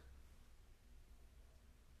 Like,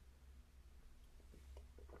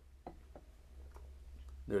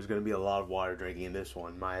 there's gonna be a lot of water drinking in this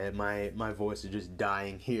one. My voice is just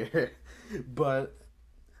dying here. But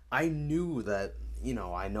I knew that,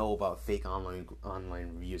 I know about fake online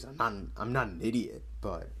reviews. I'm not an idiot,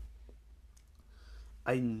 but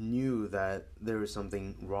I knew that there was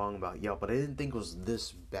something wrong about Yelp, but I didn't think it was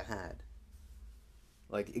this bad.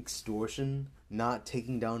 Like, extortion, not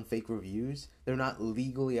taking down fake reviews, they're not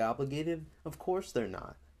legally obligated? Of course they're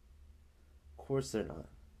not. Of course they're not.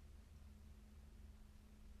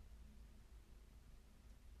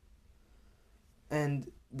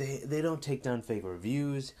 And they don't take down fake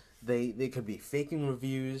reviews. They could be faking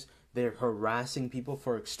reviews. They're harassing people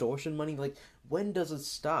for extortion money. Like, when does it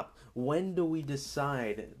stop? When do we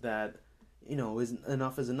decide that, is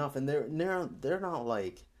enough is enough? And they're not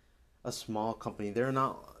like a small company. They're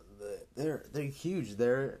huge.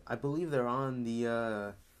 I believe they're on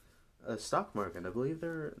the stock market. I believe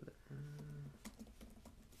they're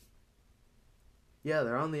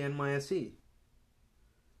on the NYSE.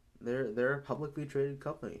 They're a publicly traded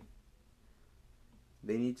company.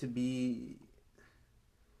 They need to be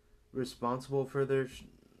responsible for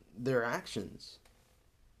their actions.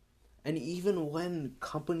 And even when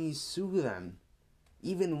companies sue them,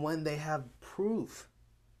 even when they have proof,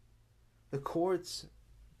 the courts,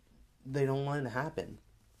 they don't let it happen.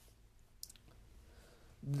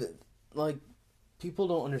 People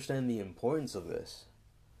don't understand the importance of this.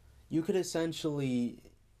 You could essentially,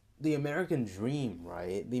 the American dream,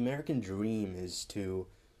 right? The American dream is to,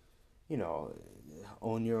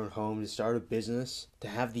 own your own home, to start a business, to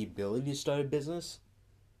have the ability to start a business.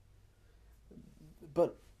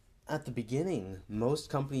 But at the beginning, most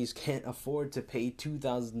companies can't afford to pay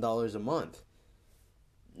 $2,000 a month.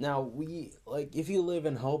 Now, if you live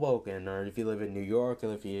in Hoboken, or if you live in New York,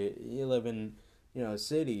 or if you live in,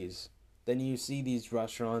 cities, then you see these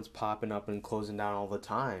restaurants popping up and closing down all the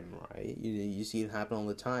time, right? You see it happen all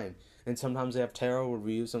the time. And sometimes they have terrible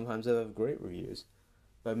reviews, sometimes they have great reviews.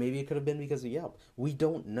 But maybe it could have been because of Yelp. We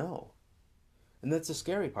don't know. And that's the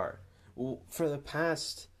scary part. For the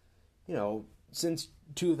past, since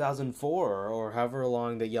 2004, or however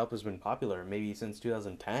long that Yelp has been popular, maybe since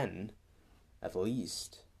 2010, at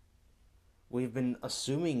least, we've been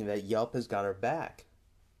assuming that Yelp has got our back.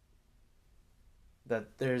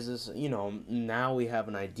 That there's this, now we have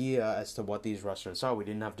an idea as to what these restaurants are. We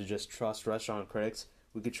didn't have to just trust restaurant critics.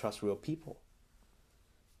 We could trust real people.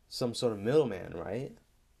 Some sort of middleman, right?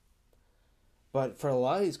 But for a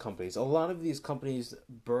lot of these companies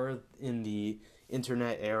birthed in the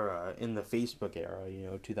internet era, in the Facebook era,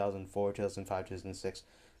 2004, 2005, 2006,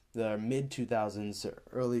 the mid 2000s,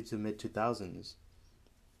 early to mid 2000s,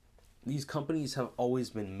 these companies have always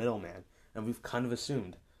been middlemen, and we've kind of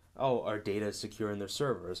assumed, oh, our data is secure in their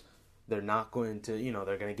servers. They're not going to,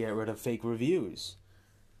 they're going to get rid of fake reviews.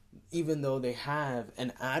 Even though they have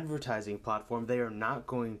an advertising platform, they are not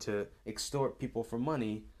going to extort people for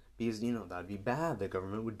money because, that'd be bad. The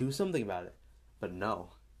government would do something about it. But no.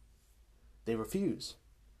 They refuse.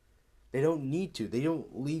 They don't need to. They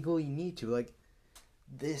don't legally need to. Like,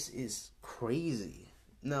 this is crazy.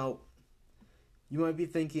 Now, you might be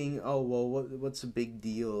thinking, oh, well, what's the big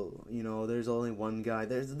deal? There's only one guy.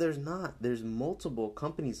 There's not. There's multiple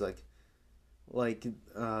companies like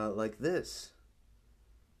this.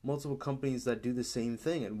 Multiple companies that do the same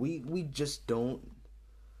thing, and we just don't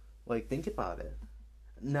think about it.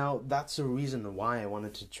 Now, that's the reason why I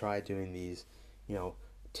wanted to try doing these,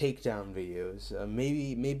 takedown videos.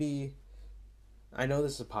 Maybe I know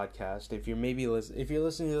this is a podcast. If you're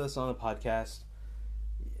listening to this on a podcast,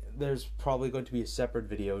 there's probably going to be a separate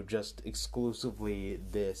video just exclusively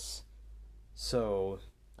this. So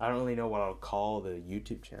I don't really know what I'll call the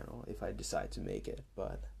YouTube channel if I decide to make it,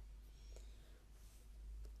 but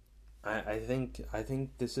I think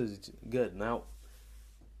this is good. Now,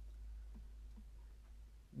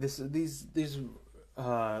 these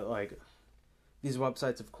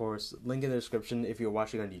websites, of course, link in the description if you're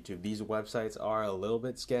watching on YouTube. These websites are a little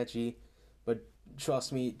bit sketchy, but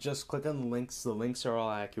trust me, just click on the links. The links are all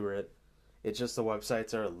accurate. It's just the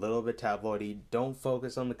websites are a little bit tabloidy. Don't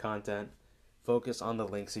focus on the content. Focus on the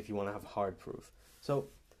links if you want to have hard proof. So,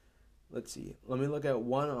 let's see. Let me look at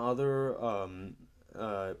one other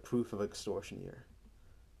proof of extortion here.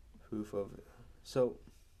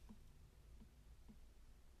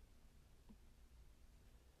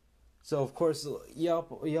 So of course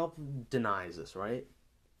Yelp denies this, right?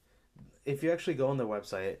 If you actually go on their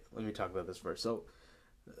website, let me talk about this first. So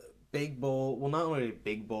not only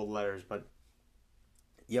big bold letters, but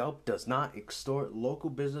Yelp does not extort local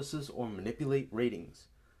businesses or manipulate ratings.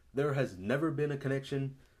 There has never been a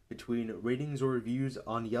connection between ratings or reviews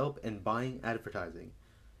on Yelp and buying advertising.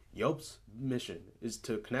 Yelp's mission is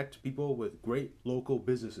to connect people with great local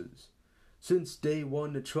businesses. Since day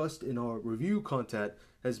one, the trust in our review content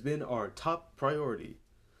has been our top priority.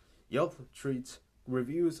 Yelp treats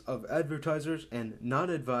reviews of advertisers and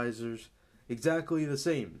non-advisors exactly the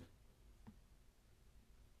same.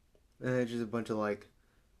 And it's just a bunch of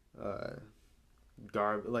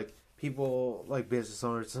people, business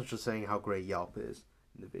owners, essentially saying how great Yelp is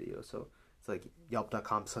in the video. So it's like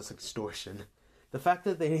Yelp.com/extortion. The fact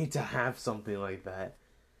that they need to have something like that.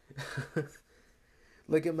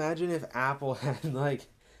 Imagine if Apple had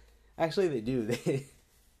actually they do.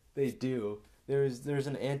 They do. There's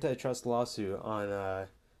an antitrust lawsuit on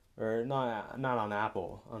or not on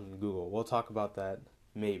Apple, on Google. We'll talk about that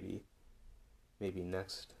maybe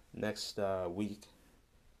next week,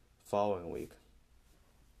 following week.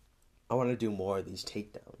 I want to do more of these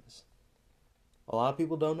takedowns. A lot of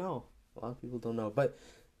people don't know. But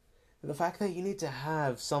the fact that you need to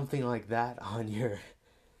have something like that on your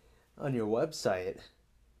website,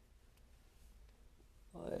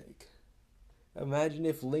 imagine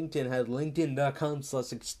if LinkedIn had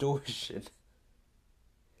linkedin.com/extortion.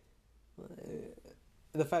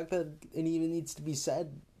 The fact that it even needs to be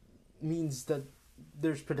said means that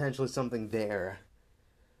there's potentially something there.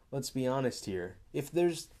 Let's be honest here. If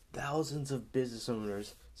there's thousands of business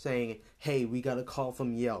owners saying, hey, we got a call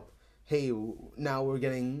from Yelp, hey, now we're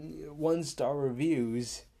getting 1-star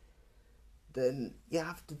reviews, then you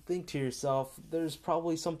have to think to yourself, there's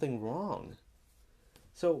probably something wrong.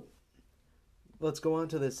 So, let's go on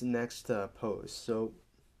to this next post. So,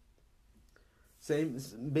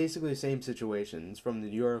 basically same situations from the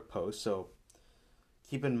New York Post. So,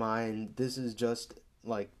 keep in mind, this is just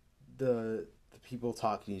the people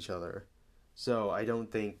talking to each other. So, I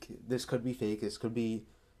don't think this could be fake. This could be,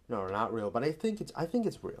 not real. But I think it's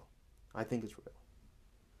real.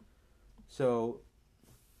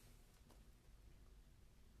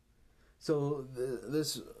 So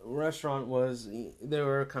this restaurant they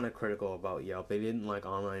were kind of critical about Yelp. They didn't like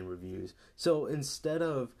online reviews. So instead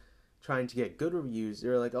of trying to get good reviews, they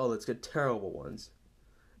were like, oh, let's get terrible ones.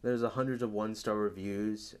 There's hundreds of 1-star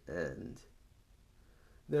reviews, and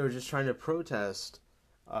they were just trying to protest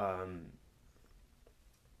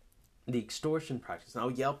the extortion practice. Now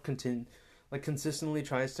Yelp consistently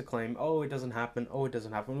tries to claim, oh, it doesn't happen,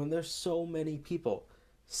 when there's so many people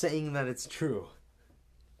saying that it's true.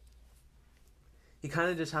 You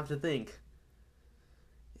kind of just have to think,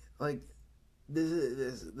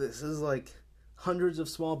 this is hundreds of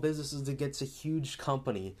small businesses against a huge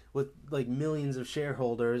company with like millions of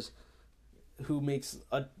shareholders who makes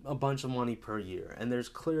a bunch of money per year. And there's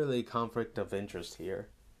clearly a conflict of interest here.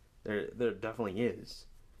 There definitely is.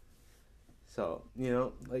 So,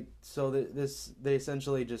 they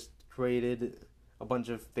essentially just created a bunch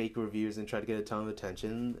of fake reviews and tried to get a ton of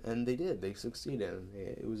attention, and they did. They succeeded.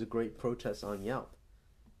 It was a great protest on Yelp.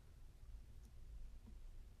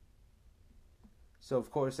 So,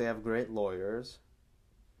 of course, they have great lawyers.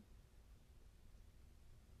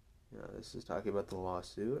 This is talking about the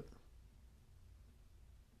lawsuit.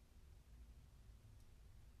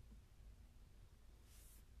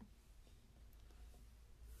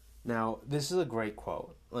 Now, this is a great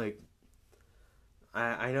quote. Like,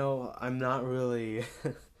 I know I'm not really...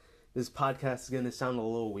 This podcast is going to sound a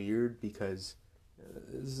little weird because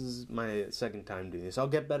this is my second time doing this. I'll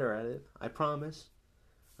get better at it. I promise.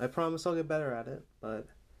 I promise I'll get better at it. But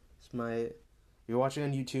if you're watching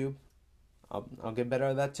on YouTube, I'll get better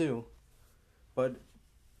at that too. But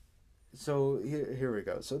so here we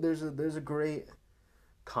go. So there's a great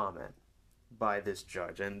comment by this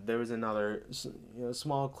judge, and there was another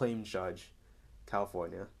small claim judge,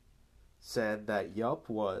 California, said that Yelp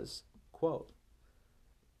was, quote,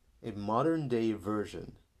 a modern day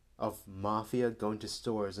version of mafia going to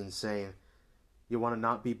stores and saying, you want to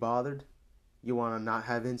not be bothered? You want to not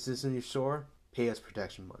have incidents in your store? Pay us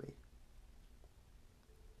protection money.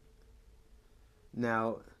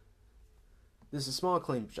 Now, this is a small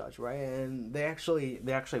claims judge, right? And they actually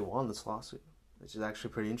won this lawsuit, which is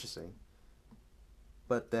actually pretty interesting.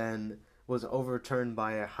 But then was overturned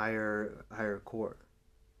by a higher court,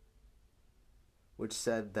 which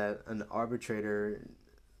said that an arbitrator,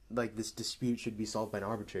 like this dispute should be solved by an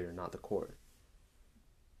arbitrator, not the court.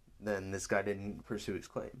 Then this guy didn't pursue his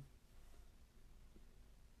claim.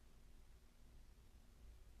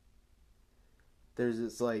 There's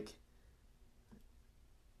this like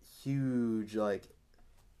huge like.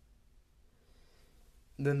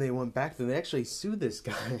 Then they went back and they actually sued this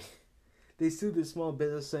guy. They sued this small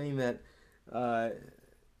business saying that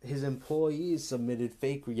his employees submitted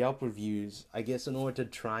fake Yelp reviews, I guess, in order to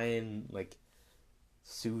try and like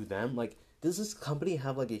sue them. Like, does this company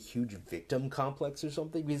have like a huge victim complex or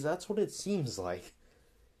something? Because that's what it seems like.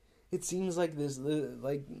 It seems like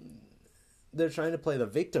like they're trying to play the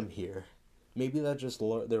victim here. Maybe that's just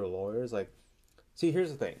their lawyers. Like, see,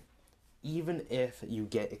 here's the thing. Even if you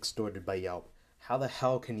get extorted by Yelp, how the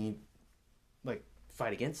hell can you like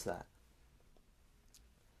fight against that?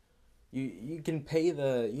 You can pay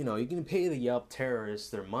the Yelp terrorists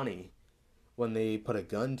their money when they put a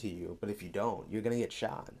gun to you, but if you don't, you're gonna get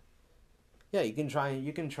shot. Yeah, you can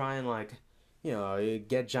try and like,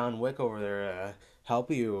 get John Wick over there,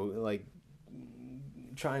 help you, like,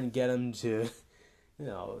 try and get him to,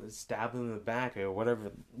 stab him in the back or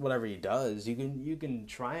whatever he does. You can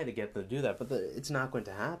try to get them to do that, but it's not going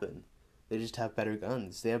to happen. They just have better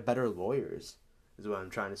guns. They have better lawyers, is what I'm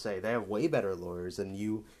trying to say. They have way better lawyers than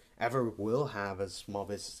you ever will have as a small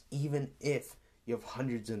business, even if you have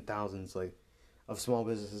hundreds and thousands like of small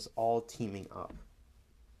businesses all teaming up.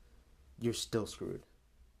 You're still screwed.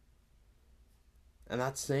 And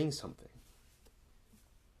that's saying something.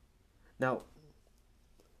 Now,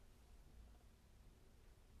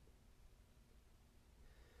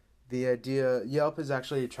 the idea, Yelp is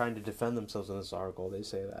actually trying to defend themselves in this article. They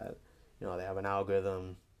say that, they have an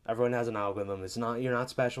algorithm. Everyone has an algorithm. You're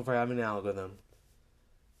not special for having an algorithm.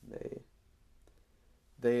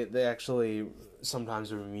 They actually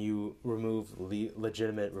sometimes remove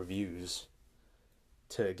legitimate reviews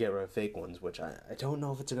to get rid of fake ones, which I don't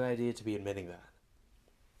know if it's a good idea to be admitting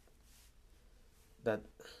that.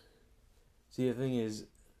 See, the thing is,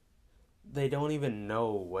 they don't even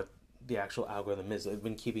know what the actual algorithm is. They've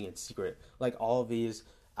been keeping it secret. Like all of these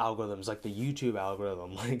algorithms, like the YouTube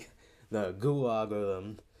algorithm, like the Google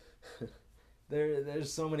algorithm.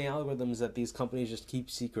 There's so many algorithms that these companies just keep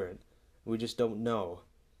secret. We just don't know.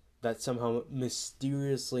 That somehow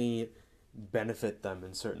mysteriously benefit them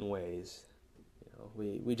in certain ways.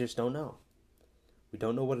 We just don't know. We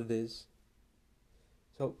don't know what it is.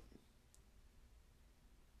 So,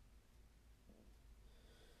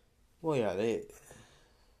 well, yeah,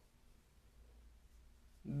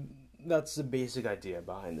 that's the basic idea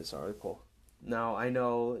behind this article. Now, I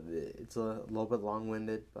know it's a little bit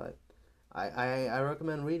long-winded, but I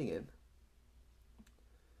recommend reading it.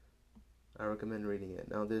 I recommend reading it.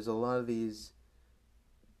 Now, there's a lot of these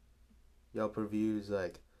Yelp reviews,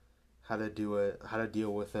 like how to do it, how to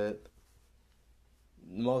deal with it.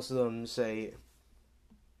 Most of them say,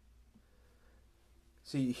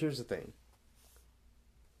 see, here's the thing.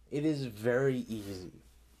 It is very easy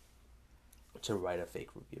to write a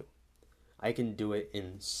fake review. I can do it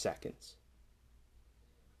in seconds.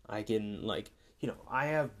 I can, I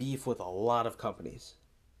have beef with a lot of companies.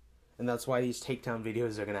 And that's why these takedown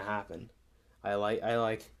videos are gonna happen. I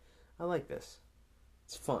like this.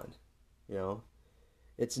 It's fun.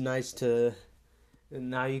 It's nice to,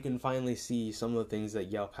 now you can finally see some of the things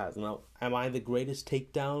that Yelp has. Now, am I the greatest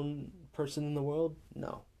takedown person in the world?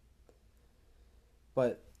 No.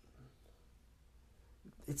 But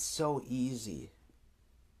it's so easy.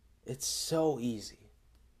 It's so easy.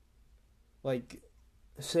 Like,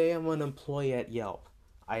 say I'm an employee at Yelp.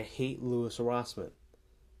 I hate Louis Rossmann.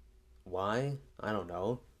 Why? I don't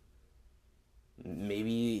know.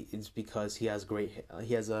 Maybe it's because he has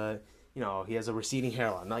a receding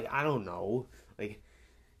hairline. Like, I don't know. Like,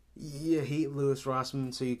 you hate Louis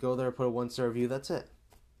Rossmann, so you go there, put a 1-star review, that's it.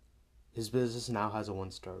 His business now has a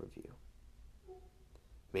 1-star review.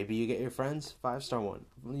 Maybe you get your friends 5-star one.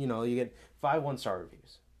 You get 5 1-star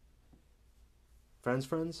reviews. Friends,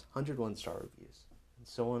 100 1-star reviews. And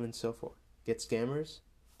so on and so forth. Get scammers,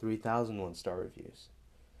 3,000 1-star reviews.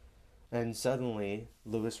 And suddenly,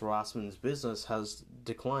 Louis Rossmann's business has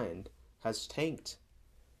declined, has tanked.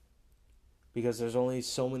 Because there's only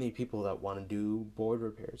so many people that want to do board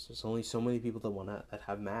repairs. There's only so many people that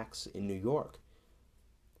have Macs in New York.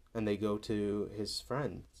 And they go to his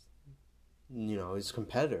friend, his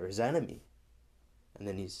competitor, his enemy. And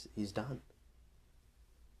then he's done.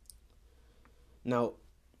 Now,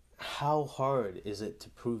 how hard is it to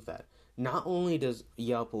prove that? Not only does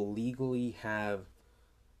Yelp legally have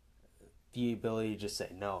the ability to just say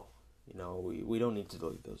no, we don't need to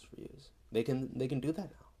delete those reviews. They can do that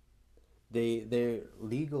now. They're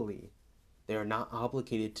legally, they are not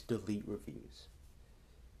obligated to delete reviews.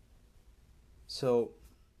 So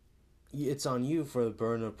it's on you for the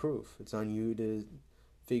burden of proof. It's on you to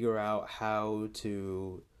figure out how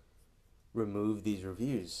to remove these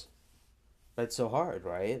reviews. That's so hard,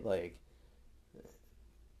 right? Like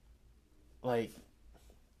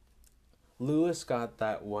Lewis got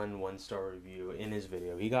that 1-star review in his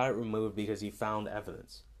video. He got it removed because he found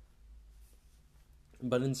evidence.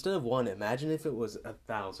 But instead of 1, imagine if it was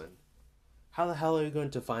 1,000. How the hell are you going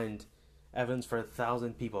to find evidence for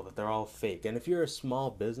 1,000 people that they're all fake? And if you're a small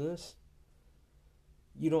business,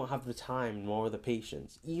 you don't have the time nor the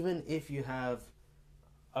patience. Even if you have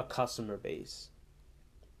a customer base,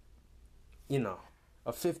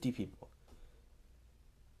 of 50 people.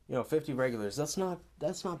 50 regulars. That's not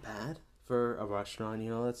bad for a restaurant.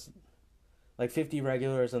 That's like 50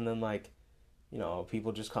 regulars, and then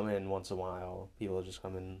people just come in once in a while. People just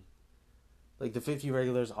come in. Like the 50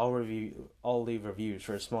 regulars all leave reviews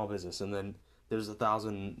for a small business, and then there's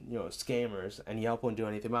 1,000 scammers, and Yelp won't do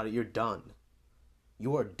anything about it. You're done.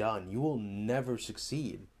 You are done. You will never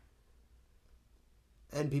succeed.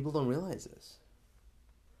 And people don't realize this.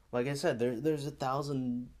 Like I said, there's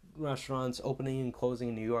 1,000 restaurants opening and closing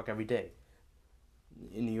in New York every day.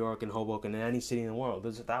 In New York and Hoboken and any city in the world,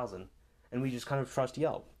 there's 1,000. And we just kind of trust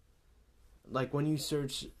Yelp. Like when you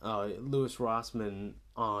search Louis Rossmann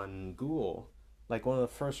on Google, like one of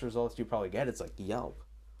the first results you probably get, it's like Yelp.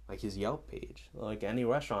 Like his Yelp page. Like any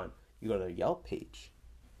restaurant, you go to the Yelp page.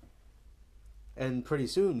 And pretty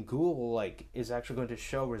soon, Google is actually going to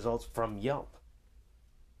show results from Yelp.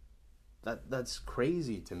 That's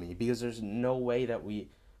crazy to me, because there's no way that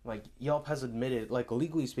Yelp has admitted,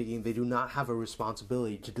 legally speaking, they do not have a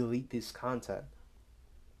responsibility to delete this content.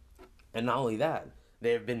 And not only that,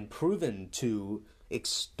 they have been proven to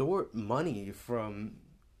extort money from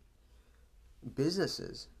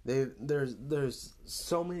businesses. There's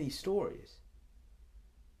so many stories.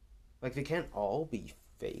 They can't all be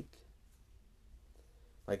fake.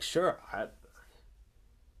 Sure,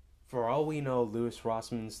 for all we know, Louis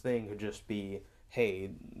Rossmann's thing could just be,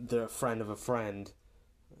 hey, the friend of a friend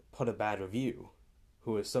put a bad review,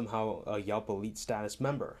 who is somehow a Yelp Elite status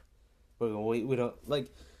member. But we don't,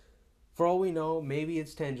 for all we know, maybe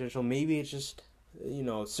it's tangential, maybe it's just,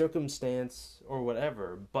 circumstance or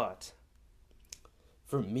whatever. But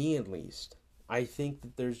for me at least, I think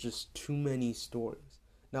that there's just too many stories.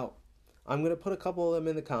 Now, I'm going to put a couple of them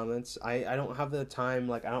in the comments. I don't have the time,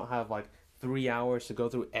 I don't have 3 hours to go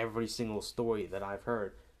through every single story that I've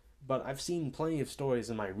heard. But I've seen plenty of stories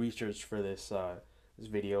in my research for this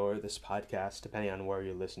video or this podcast, depending on where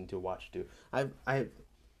you listen to, watch to. I've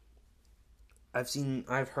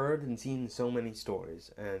heard and seen so many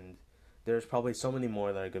stories, and there's probably so many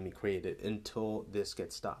more that are going to be created until this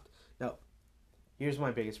gets stopped. Now, here's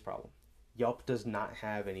my biggest problem. Yelp does not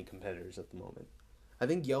have any competitors at the moment. I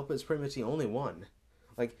think Yelp is pretty much the only one.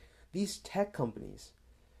 These tech companies,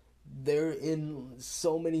 they're in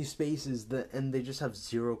so many spaces and they just have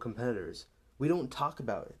zero competitors. We don't talk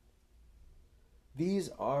about it. These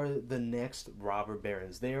are the next robber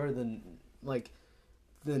barons. They are the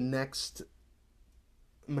next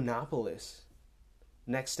monopolists.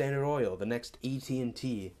 Next Standard Oil, the next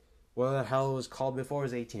AT&T. What the hell it was called before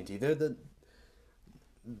was AT&T.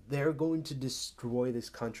 They're going to destroy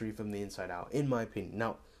this country from the inside out, in my opinion.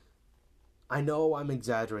 Now, I know I'm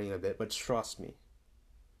exaggerating a bit, but trust me.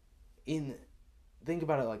 Think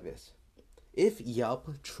about it like this. If Yelp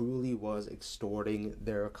truly was extorting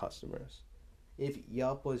their customers, if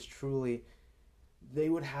Yelp was truly, they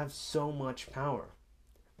would have so much power.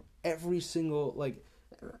 Every single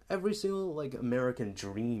American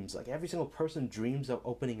dreams, every single person dreams of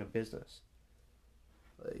opening a business.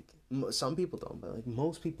 Some people don't, but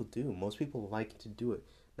most people do. Most people like to do it.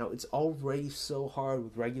 Now, it's already so hard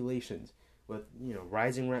with regulations, with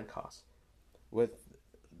rising rent costs, with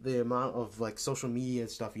the amount of social media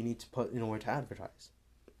stuff you need to put in order to advertise.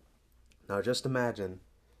 Now, just imagine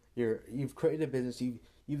you've created a business,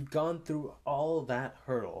 you've gone through all that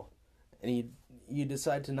hurdle, and you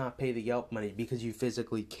decide to not pay the Yelp money because you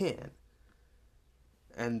physically can.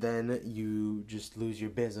 And then you just lose your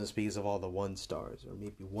business because of all the 1 stars, or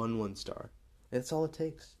maybe 1 star. That's all it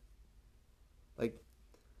takes.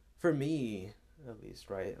 For me, at least,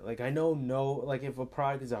 right? I know, if a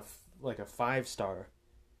product is a 5 star,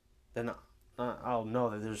 then I'll know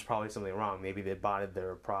that there's probably something wrong. Maybe they botted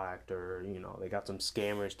their product, or, they got some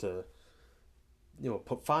scammers to,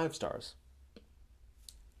 put 5 stars.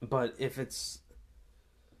 But if it's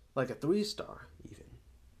a 3 star, even.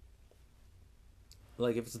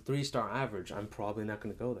 If it's a 3-star average, I'm probably not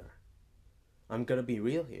going to go there. I'm going to be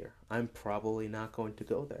real here. I'm probably not going to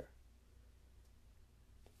go there.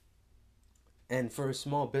 And for a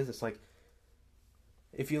small business,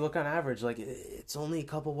 if you look on average, it's only a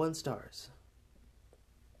couple 1 stars.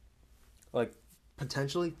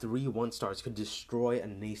 Potentially 3 1 stars could destroy a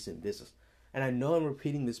nascent business. And I know I'm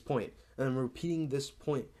repeating this point. And I'm repeating this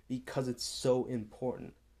point because it's so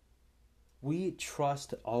important. We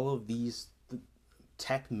trust all of these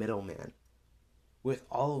tech middlemen with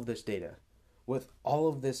all of this data, with all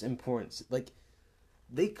of this importance.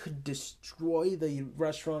 They could destroy the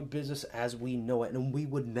restaurant business as we know it, and we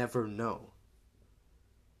would never know.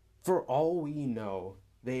 For all we know,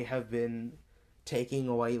 they have been taking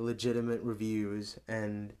away legitimate reviews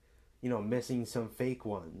and, missing some fake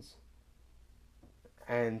ones,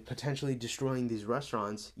 and potentially destroying these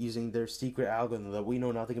restaurants using their secret algorithm that we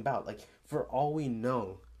know nothing about. For all we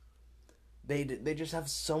know, they just have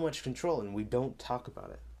so much control, and we don't talk about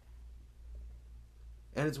it.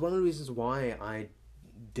 And it's one of the reasons why I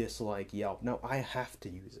dislike Yelp. Now, I have to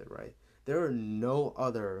use it, right? There are no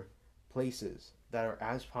other places that are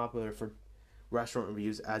as popular for restaurant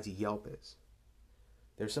reviews as Yelp is.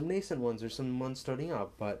 There's some nascent ones, there's some ones starting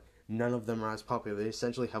out, but none of them are as popular. They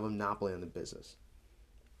essentially have a monopoly on the business.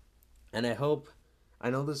 And I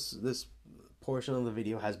know this portion of the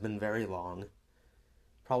video has been very long,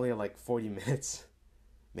 probably 40 minutes,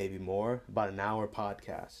 maybe more, about an hour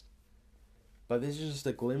podcast. But this is just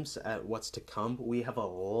a glimpse at what's to come. We have a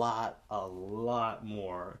lot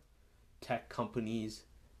more tech companies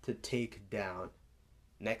to take down.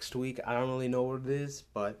 Next week, I don't really know what it is,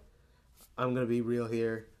 but I'm going to be real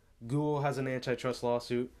here. Google has an antitrust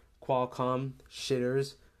lawsuit. Qualcomm,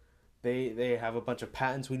 shitters. They have a bunch of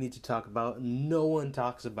patents we need to talk about. No one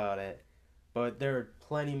talks about it. But there are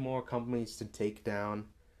plenty more companies to take down.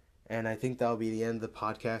 And I think that'll be the end of the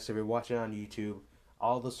podcast. If you're watching on YouTube,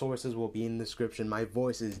 all the sources will be in the description. My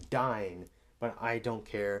voice is dying, but I don't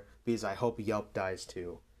care because I hope Yelp dies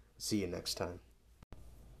too. See you next time.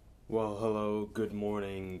 Well, hello, good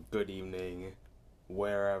morning, good evening,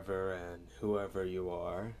 wherever and whoever you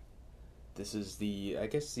are. This is the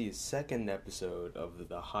second episode of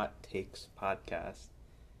the Hot Takes podcast.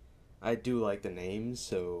 I do like the name,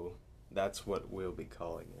 so that's what we'll be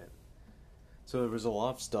calling it. So there was a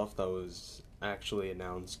lot of stuff that was actually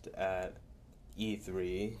announced at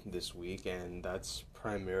E3 this week, and that's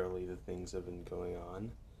primarily the things that have been going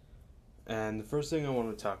on. And the first thing I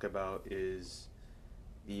want to talk about is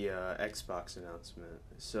the Xbox announcement.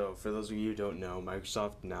 So for those of you who don't know,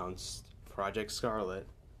 Microsoft announced Project Scarlet,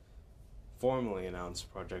 formally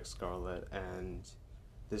announced Project Scarlet, and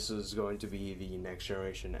this is going to be the next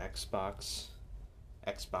generation Xbox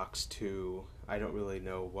 2. I don't really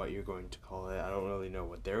know what you're going to call it. I don't really know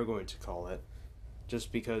what they're going to call it,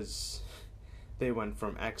 just because they went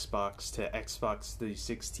from Xbox to Xbox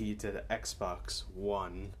 360 to the Xbox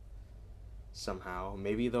One somehow.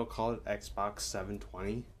 Maybe they'll call it Xbox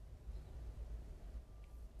 720.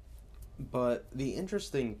 But the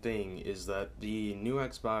interesting thing is that the new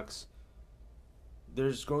Xbox,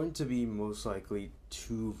 there's going to be most likely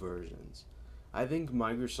two versions. I think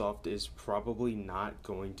Microsoft is probably not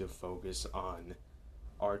going to focus on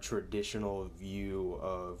our traditional view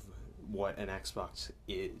of what an Xbox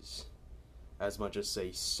is as much as, say,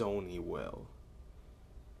 Sony will.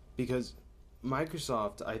 Because I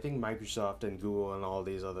think Microsoft and Google and all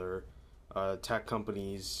these other tech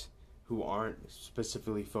companies who aren't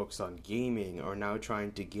specifically focused on gaming are now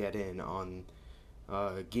trying to get in on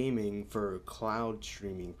gaming for cloud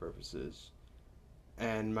streaming purposes.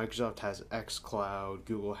 And Microsoft has xCloud,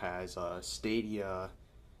 Google has Stadia,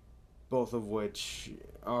 both of which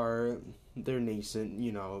are they're nascent.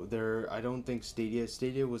 I don't think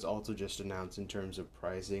Stadia was also just announced in terms of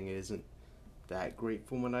pricing. It isn't that great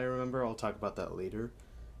from what I remember. I'll talk about that later,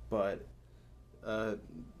 but uh,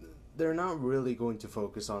 they're not really going to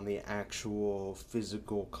focus on the actual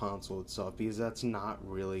physical console itself because that's not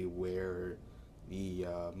really where the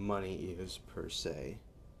money is per se.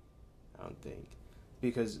 I don't think,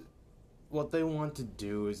 because what they want to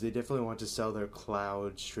do is they definitely want to sell their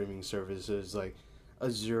cloud streaming services. Like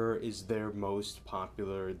Azure is their most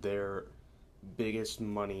popular, their biggest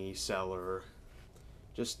money seller.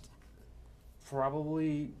 Just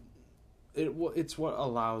probably it's what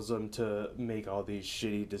allows them to make all these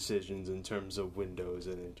shitty decisions in terms of Windows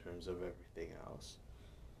and in terms of everything else.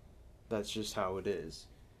 That's just how it is.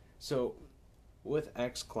 So with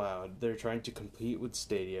xCloud, they're trying to compete with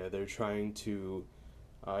Stadia. They're trying to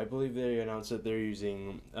I believe they announced that they're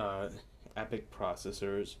using Epic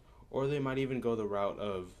processors, or they might even go the route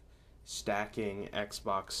of stacking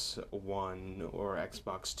Xbox One or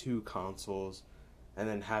Xbox Two consoles, and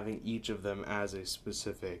then having each of them as a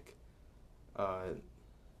specific, uh,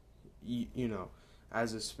 you know,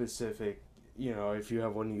 as a specific, if you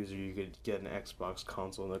have one user, you could get an Xbox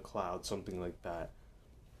console in the cloud, something like that.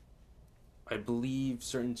 I believe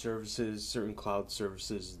certain cloud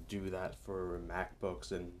services do that for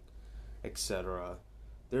MacBooks and etc.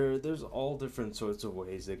 There's all different sorts of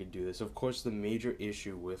ways they could do this. Of course, the major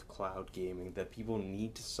issue with cloud gaming that people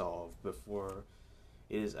need to solve before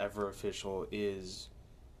it is ever official is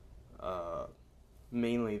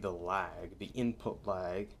mainly the lag, the input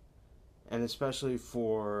lag, and especially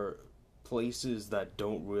for places that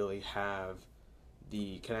don't really have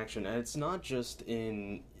the connection. And it's not just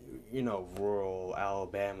in rural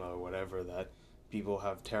Alabama or whatever that people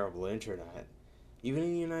have terrible internet. Even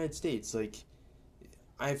in the United States, like,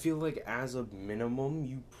 I feel like as a minimum,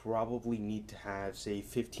 you probably need to have, say,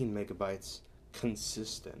 15 megabytes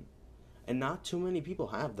consistent. And not too many people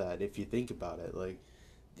have that if you think about it. Like,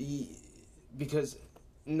 because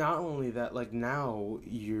not only that, like, now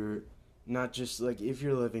you're not just, like, if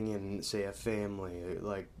you're living in, say, a family,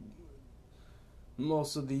 like,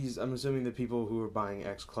 most of these, I'm assuming the people who are buying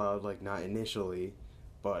xCloud, like, not initially,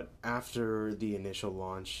 but after the initial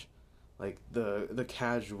launch, like, the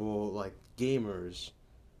casual, like, gamers,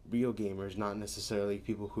 real gamers, not necessarily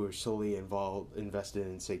people who are solely invested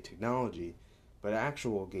in, say, technology, but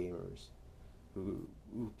actual gamers who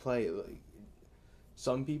play, like,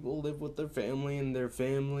 some people live with their family, and their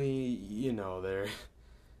family,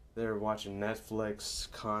 they're watching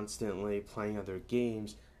Netflix constantly, playing other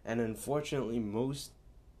games, and unfortunately, most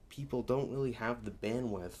people don't really have the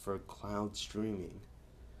bandwidth for cloud streaming.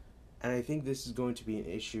 And I think this is going to be an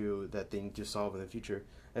issue that they need to solve in the future,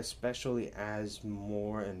 especially as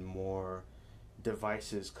more and more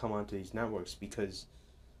devices come onto these networks, because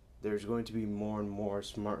there's going to be more and more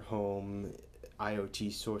smart home,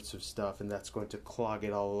 IoT sorts of stuff, and that's going to clog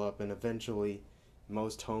it all up, and eventually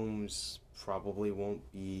most homes probably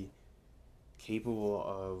won't be capable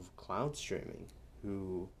of cloud streaming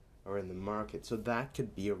who are in the market. So that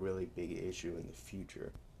could be a really big issue in the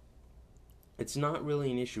future. It's not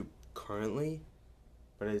really an issue currently,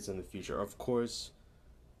 but it is in the future. Of course,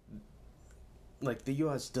 like, the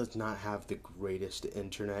US does not have the greatest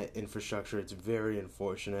internet infrastructure. It's very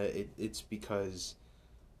unfortunate. It's because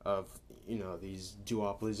of, these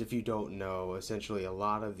duopolies. If you don't know, essentially a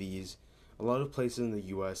lot of places in the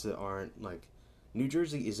US that aren't, like, New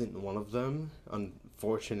Jersey isn't one of them,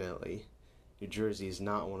 unfortunately. New Jersey is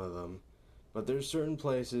not one of them. But there's certain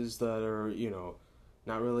places that are,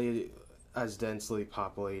 not really as densely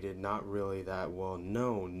populated, not really that well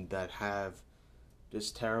known, that have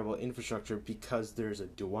just terrible infrastructure because there's a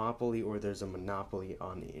duopoly or there's a monopoly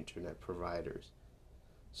on the internet providers.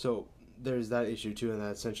 So there's that issue too, and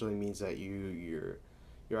that essentially means that you're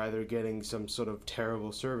either getting some sort of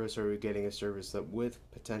terrible service, or you're getting a service that with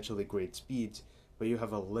potentially great speeds, but you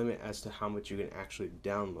have a limit as to how much you can actually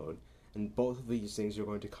download. And both of these things are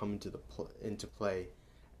going to come into play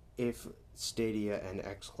if Stadia and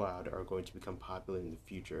xCloud are going to become popular in the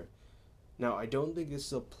future. Now, I don't think this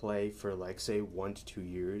is a play for like say 1 to 2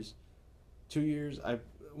 years. 2 years, I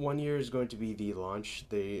 1 year is going to be the launch.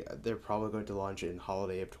 They're probably going to launch in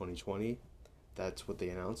holiday of 2020. That's what they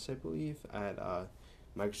announced, I believe, at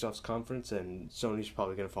Microsoft's conference, and Sony's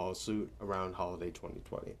probably going to follow suit around holiday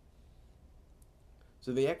 2020.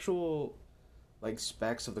 So the actual like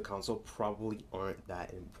specs of the console probably aren't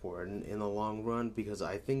that important in the long run because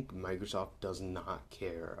I think Microsoft does not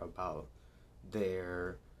care about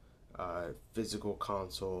their physical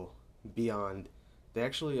console beyond. They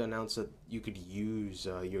actually announced that you could use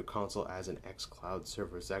your console as an xCloud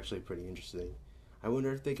server. It's actually pretty interesting. I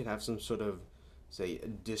wonder if they could have some sort of, say,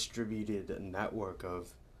 distributed network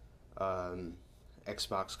of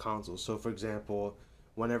Xbox consoles. So, for example,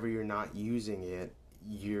 whenever you're not using it,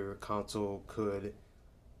 your console could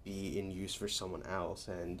be in use for someone else,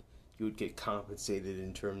 and you would get compensated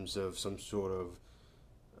in terms of some sort of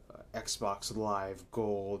Xbox Live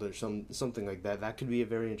Gold or something like that. That could be a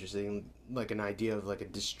very interesting, like an idea of like a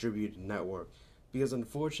distributed network, because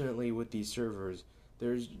unfortunately with these servers,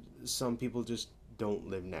 there's some people just don't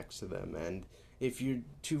live next to them, and if you're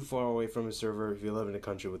too far away from a server, if you live in a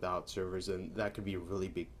country without servers, then that could be a really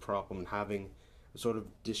big problem. And having a sort of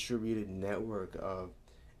distributed network of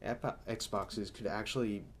Xboxes could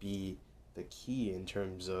actually be the key in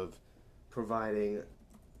terms of providing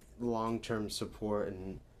long-term support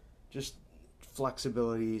and just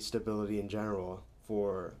flexibility, stability in general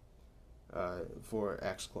for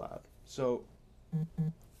xCloud. So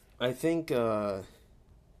I think yeah,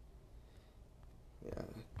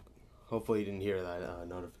 hopefully you didn't hear that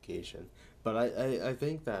notification. But I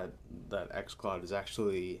think that xCloud is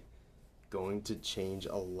actually going to change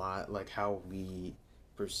a lot, like how we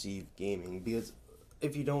perceive gaming. Because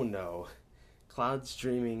if you don't know, cloud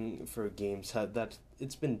streaming for games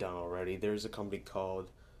it's been done already. There's a company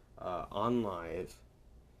called OnLive.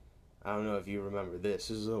 I don't know if you remember this.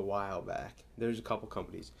 This is a while back. There's a couple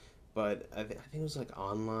companies, but I think it was like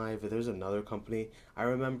OnLive. There's another company. I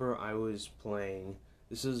remember I was playing.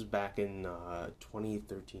 This is back in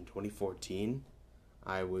 2013, 2014.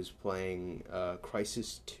 I was playing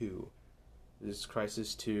Crisis 2. This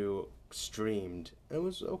Crisis 2 streamed. And it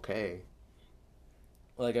was okay.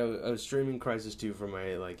 Like, I was streaming Crisis 2 from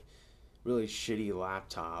my, like, really shitty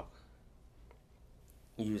laptop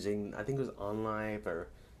using, I think it was OnLive or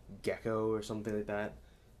Gecko or something like that.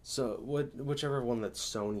 So, whichever one that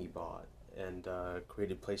Sony bought and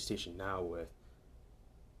created PlayStation Now with.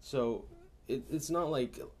 So, it's not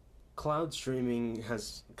like cloud streaming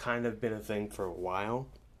has kind of been a thing for a while,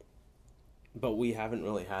 but we haven't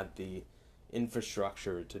really had the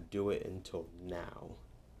infrastructure to do it until now,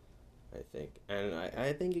 I think. And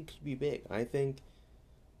I think it could be big.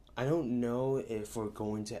 I don't know if we're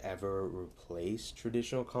going to ever replace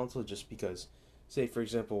traditional console just because, say, for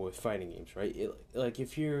example, with fighting games, right? Like,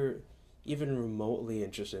 if you're even remotely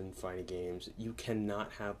interested in fighting games, you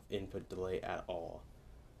cannot have input delay at all.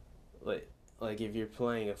 Like if you're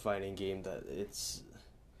playing a fighting game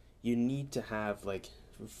you need to have, like,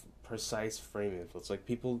 precise frame inputs. Like,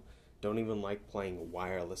 people don't even like playing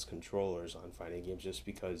wireless controllers on fighting games just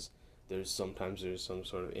because sometimes there's some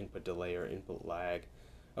sort of input delay or input lag.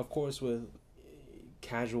 Of course, with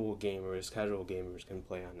casual gamers can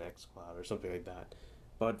play on xCloud or something like that.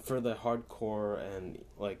 But for the hardcore and,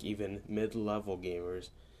 like, even mid-level gamers,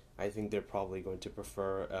 I think they're probably going to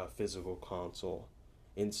prefer a physical console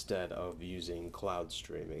instead of using cloud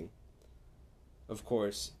streaming. Of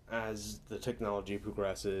course, as the technology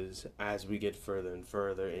progresses, as we get further and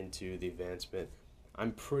further into the advancement,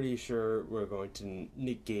 I'm pretty sure we're going to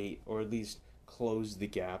negate or at least close the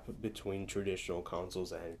gap between traditional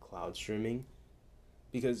consoles and cloud streaming.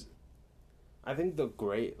 Because I think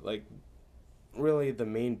really the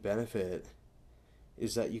main benefit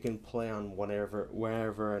is that you can play on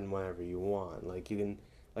wherever and whenever you want.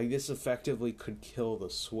 This effectively could kill the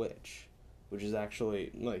Switch, which is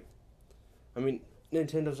actually,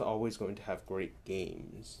 Nintendo's always going to have great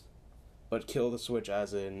games, but kill the Switch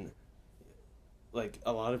as in,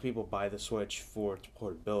 a lot of people buy the Switch for its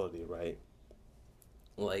portability, right?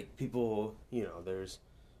 Like, people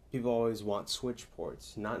always want Switch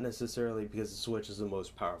ports, not necessarily because the Switch is the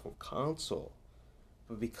most powerful console,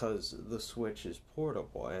 but because the Switch is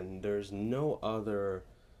portable, and there's no other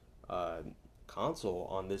console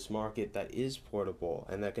on this market that is portable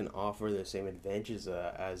and that can offer the same advantages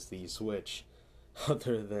as the Switch,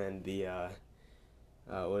 other than the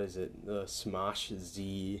the Smash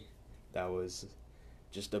Z that was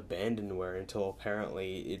just abandonware until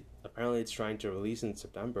apparently it's trying to release in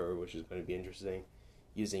September, which is going to be interesting,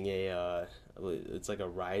 using it's like a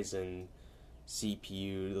Ryzen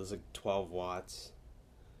CPU. It was like 12 watts.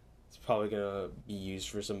 It's probably gonna be used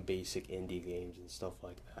for some basic indie games and stuff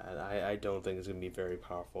like that. I don't think it's gonna be very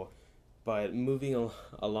powerful. But moving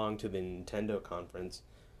along to the Nintendo conference,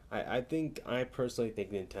 I personally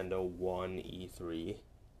think Nintendo won E3.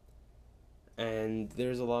 And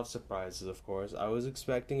there's a lot of surprises, of course. I was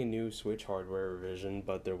expecting a new Switch hardware revision,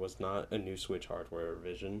 but there was not a new Switch hardware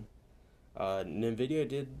revision. Nvidia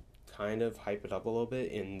did kind of hype it up a little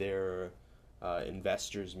bit in their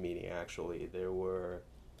investors meeting. Actually, they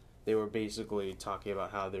were basically talking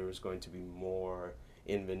about how there was going to be more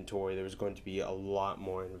inventory. There was going to be a lot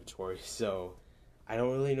more inventory. So I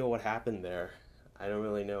don't really know what happened there. I don't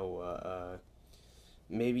really know.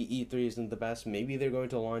 Maybe E3 isn't the best. Maybe they're going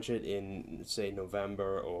to launch it in, say,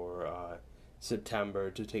 November or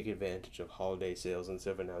September to take advantage of holiday sales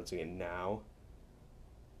instead of announcing it now.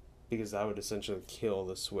 Because that would essentially kill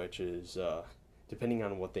the Switches, depending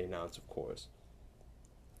on what they announce, of course.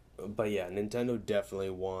 But yeah, Nintendo definitely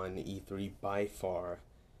won E3 by far.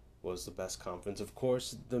 Was the best conference. Of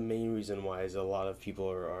course, the main reason why is a lot of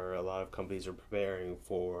people a lot of companies are preparing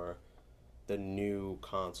for the new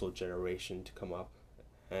console generation to come up.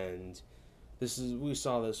 And we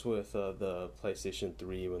saw this with the PlayStation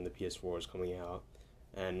 3 when the PS4 was coming out,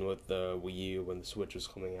 and with the Wii U when the Switch was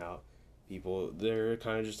coming out. They're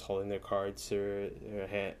kind of just holding their cards to their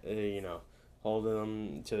hand, holding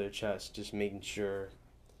them to their chest, just making sure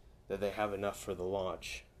that they have enough for the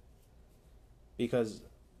launch. Because,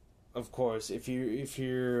 of course, if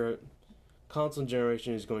your console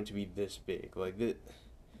generation is going to be this big,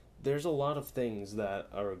 there's a lot of things that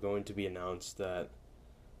are going to be announced that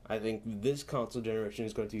I think this console generation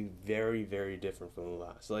is going to be very, very different from the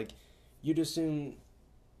last. You'd assume.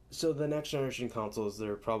 So the next generation consoles,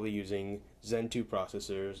 they're probably using Zen 2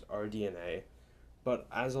 processors, RDNA, but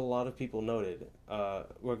as a lot of people noted,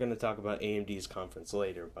 we're going to talk about AMD's conference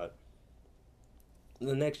later, but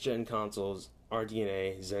the next gen consoles,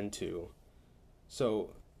 RDNA, Zen 2. So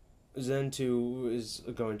Zen 2 is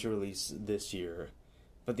going to release this year,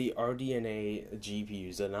 but the RDNA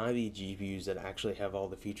GPUs, the Navi GPUs that actually have all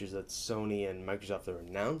the features that Sony and Microsoft are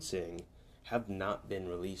announcing, have not been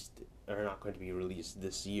released, are not going to be released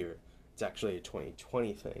this year. It's actually a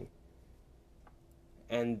 2020 thing.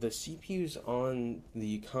 And the CPUs on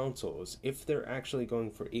the consoles, if they're actually going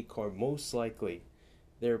for 8-core, most likely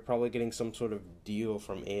they're probably getting some sort of deal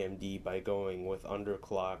from AMD by going with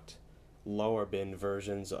underclocked, lower bin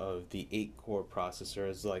versions of the 8-core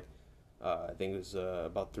processors, I think it was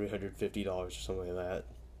about $350 or something like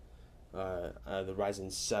that. The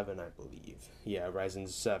Ryzen 7, I believe. Yeah, Ryzen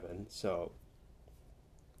 7. So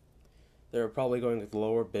they're probably going with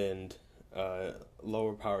lower binned,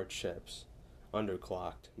 lower powered chips,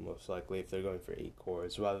 underclocked, most likely, if they're going for 8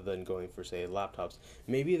 cores, rather than going for, say, laptops.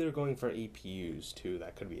 Maybe they're going for APUs, too.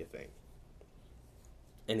 That could be a thing.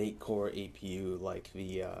 An 8-core APU like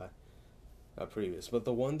the previous. But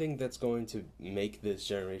the one thing that's going to make this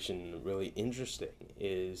generation really interesting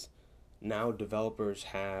is now developers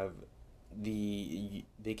have they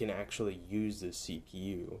can actually use the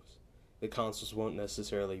CPUs. The consoles won't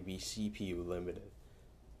necessarily be CPU limited.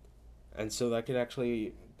 And so that could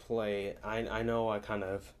actually play. I know I kind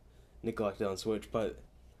of neglected on Switch, but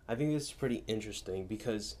I think this is pretty interesting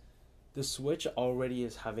because the Switch already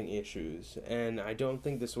is having issues, and I don't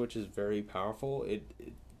think the Switch is very powerful.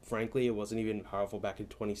 Frankly, it wasn't even powerful back in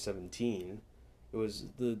 2017.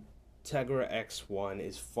 The Tegra X1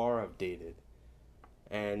 is far outdated,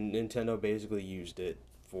 and Nintendo basically used it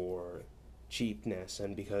for cheapness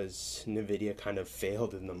and because Nvidia kind of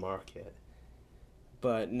failed in the market.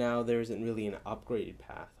 But now there isn't really an upgraded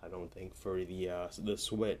path, I don't think, for the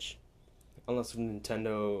Switch, unless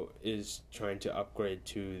Nintendo is trying to upgrade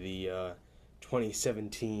to the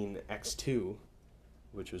 2017 X2,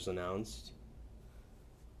 which was announced.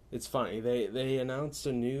 It's funny, they announced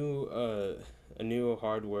a new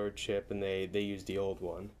hardware chip and they used the old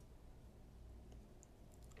one.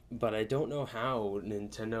 But I don't know how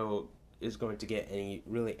Nintendo is going to get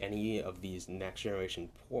any of these next generation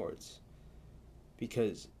ports,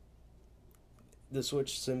 because the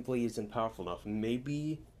Switch simply isn't powerful enough.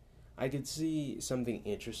 Maybe I could see something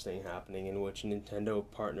interesting happening in which Nintendo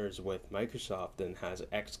partners with Microsoft and has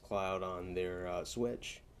xCloud on their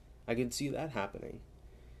Switch. I could see that happening.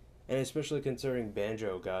 And especially considering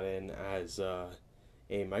Banjo got in as a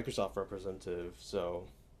Microsoft representative, so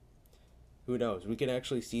who knows? We could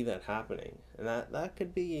actually see that happening. And that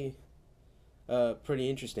could be pretty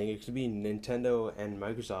interesting. It could be Nintendo and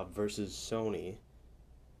Microsoft versus Sony.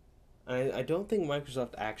 I don't think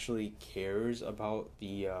Microsoft actually cares about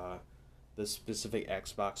the specific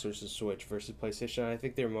Xbox versus Switch versus PlayStation. I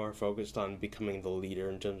think they're more focused on becoming the leader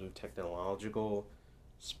in terms of technological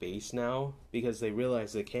space now because they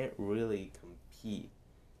realize they can't really compete.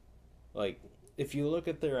 Like, if you look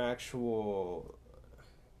at their actual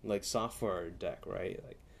like software deck, right?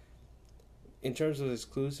 Like, in terms of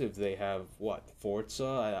exclusive, they have what, Forza.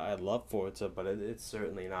 I love Forza, but it's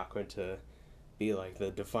certainly not going to be like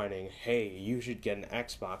the defining. Hey, you should get an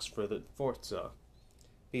Xbox for the Forza,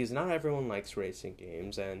 because not everyone likes racing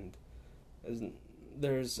games, and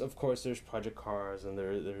there's of course there's Project Cars, and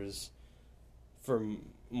there's for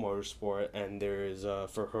motorsport, and there's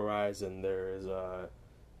for Horizon, there's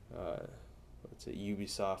what's it,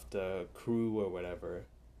 Ubisoft Crew or whatever,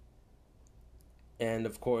 and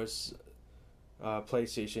of course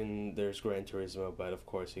PlayStation, there's Gran Turismo, but of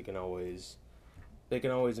course they can always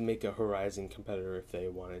make a Horizon competitor if they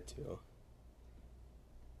wanted to.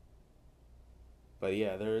 But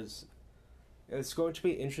yeah, it's going to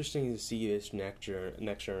be interesting to see this next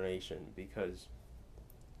generation, because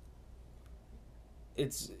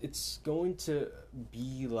it's going to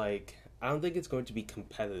be like, I don't think it's going to be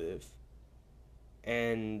competitive,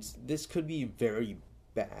 and this could be very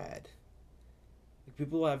bad. Like,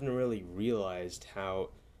 people haven't really realized how,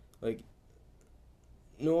 like,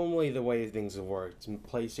 normally the way things have worked,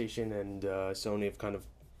 PlayStation and Sony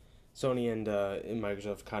and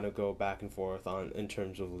Microsoft kind of go back and forth on in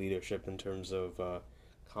terms of leadership, in terms of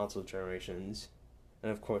console generations,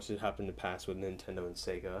 and of course it happened to pass with Nintendo and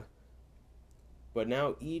Sega. But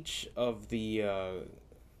now each of the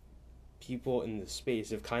people in the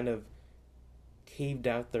space have kind of caved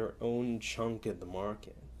out their own chunk in the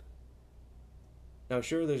market. Now,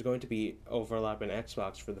 sure, there's going to be overlap in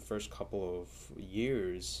Xbox for the first couple of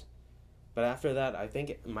years, but after that, I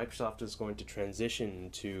think Microsoft is going to transition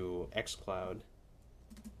to xCloud.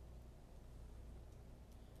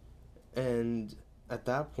 And at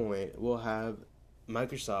that point, we'll have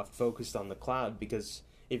Microsoft focused on the cloud, because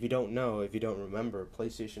if you don't remember,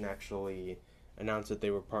 PlayStation actually announced that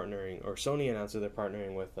they were partnering, or Sony announced that they're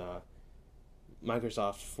partnering with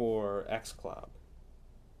Microsoft for xCloud.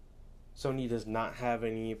 Sony does not have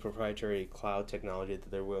any proprietary cloud technology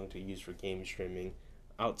that they're willing to use for game streaming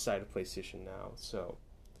outside of PlayStation now. So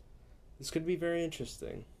this could be very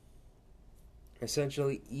interesting.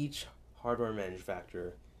 Essentially, each hardware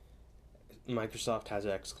manufacturer, Microsoft has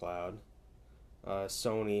xCloud,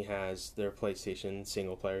 Sony has their PlayStation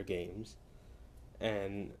single-player games,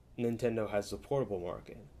 and Nintendo has the portable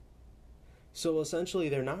market. So essentially,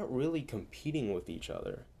 they're not really competing with each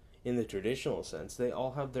other in the traditional sense. They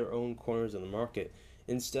all have their own corners in the market.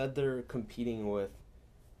 Instead, they're competing with,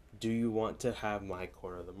 do you want to have my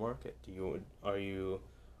corner of the market? Are you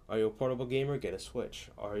a portable gamer? Get a Switch.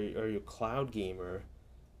 Are you a cloud gamer?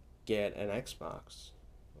 Get an Xbox,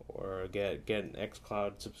 or get an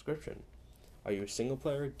xCloud subscription. Are you a single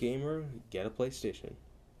player gamer? Get a PlayStation.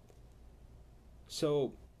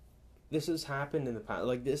 So this has happened in the past.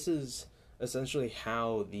 Like, this is essentially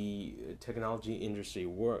how the technology industry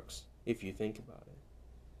works, if you think about it,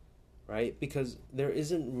 right? Because there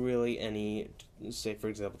isn't really any, say for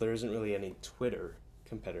example, there isn't really any Twitter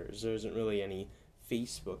competitors, there isn't really any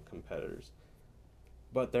Facebook competitors,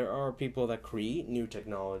 but there are people that create new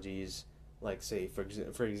technologies, like, say for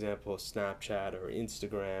example Snapchat or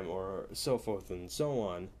Instagram or so forth and so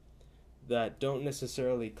on, that don't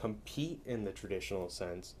necessarily compete in the traditional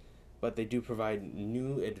sense, but they do provide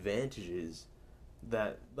new advantages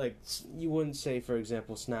that, like, you wouldn't say, for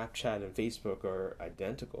example, Snapchat and Facebook are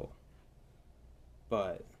identical,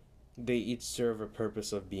 but they each serve a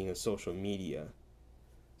purpose of being a social media.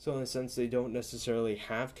 So in a sense, they don't necessarily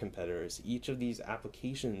have competitors. Each of these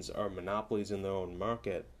applications are monopolies in their own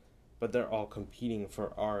market, but they're all competing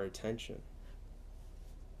for our attention.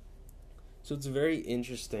 So it's a very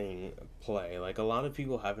interesting play. Like, a lot of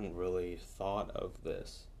people haven't really thought of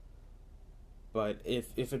this. But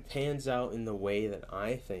if it pans out in the way that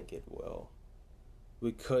I think it will,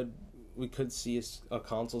 we could see a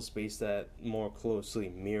console space that more closely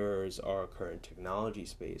mirrors our current technology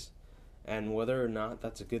space. And whether or not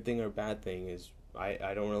that's a good thing or a bad thing is,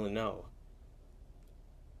 I don't really know.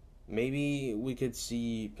 Maybe we could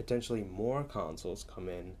see potentially more consoles come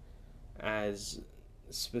in as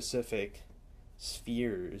specific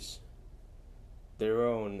spheres, their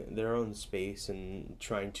own space, and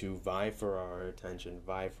trying to vie for our attention,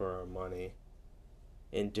 vie for our money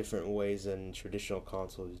in different ways than traditional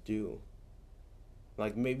consoles do.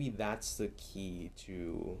 Like, maybe that's the key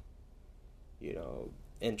to,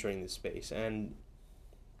 entering the space. And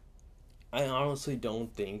I honestly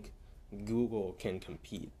don't think Google can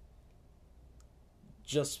compete,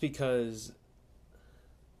 just because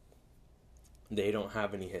they don't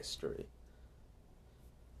have any history.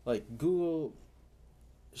 Like, Google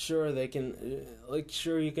sure they can,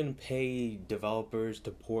 sure you can pay developers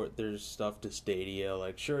to port their stuff to Stadia,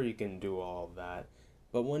 like, sure you can do all of that.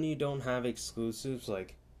 But when you don't have exclusives,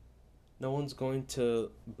 like, no one's going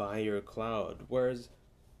to buy your cloud. Whereas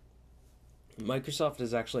Microsoft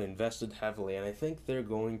has actually invested heavily, and I think they're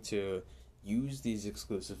going to use these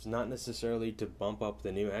exclusives not necessarily to bump up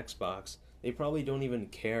the new Xbox. They probably don't even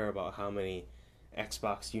care about how many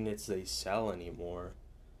Xbox units they sell anymore.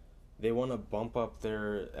 They want to bump up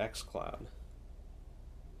their xCloud.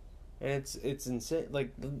 And it's insane.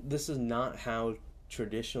 Like, this is not how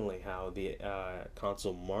traditionally how the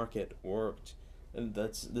console market worked. And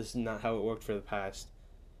this is not how it worked for the past,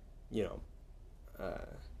 you know,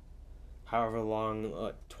 however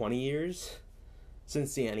long, 20 years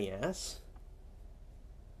since the NES.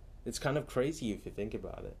 It's kind of crazy if you think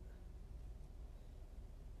about it.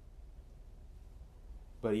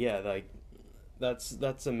 But yeah, like, that's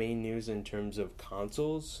the main news in terms of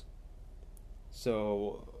consoles.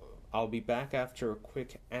 So I'll be back after a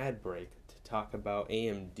quick ad break to talk about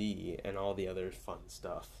AMD and all the other fun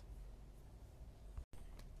stuff.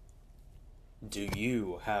 Do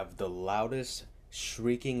you have the loudest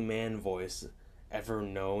shrieking man voice ever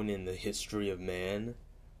known in the history of man?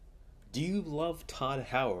 Do you love Todd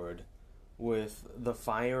Howard with The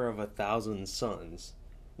Fire of a Thousand Suns?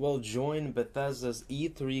 Well, join Bethesda's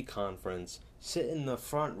E3 conference, sit in the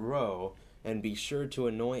front row, and be sure to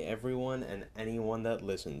annoy everyone and anyone that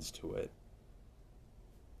listens to it.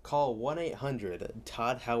 Call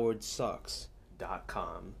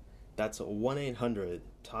 1-800-ToddHowardSucks.com. That's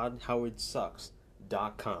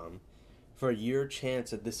 1-800-ToddHowardSucks.com for your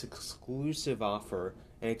chance at this exclusive offer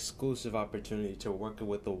and exclusive opportunity to work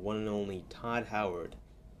with the one and only Todd Howard.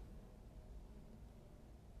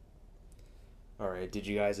 Alright, did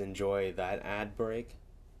you guys enjoy that ad break?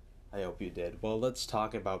 I hope you did. Well, let's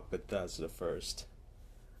talk about Bethesda first.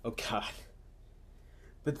 Oh god.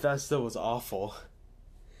 Bethesda was awful.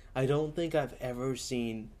 I don't think I've ever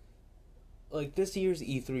seen... Like, this year's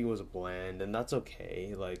E3 was bland, and that's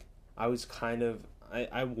okay. Like, I was kind of...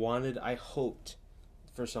 I hoped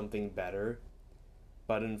for something better.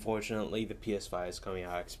 But unfortunately, the PS5 is coming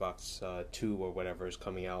out, Xbox 2 or whatever is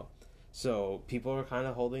coming out. So people are kind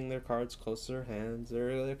of holding their cards close to their hands.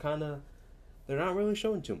 They're not really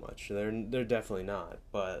showing too much. They're definitely not.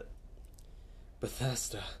 But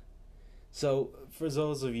Bethesda. So for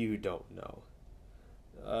those of you who don't know,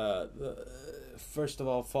 first of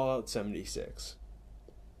all, Fallout 76.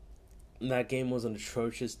 That game was an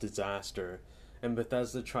atrocious disaster, and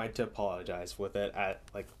Bethesda tried to apologize with it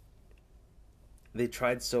they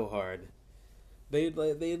tried so hard. They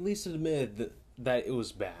at least admitted that it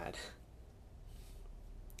was bad.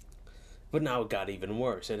 But now it got even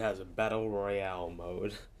worse. It has a Battle Royale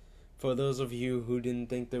mode. For those of you who didn't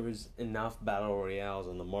think there was enough Battle Royales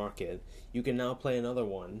on the market, you can now play another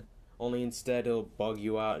one. Only instead it'll bug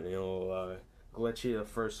you out and it'll glitch you to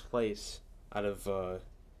first place out of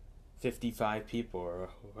 55 people or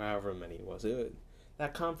however many it was.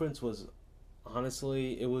 That conference was,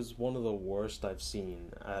 honestly, it was one of the worst I've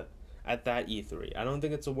seen at that E3. I don't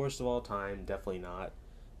think it's the worst of all time, definitely not.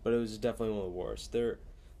 But it was definitely one of the worst. The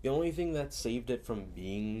only thing that saved it from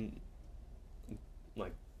being,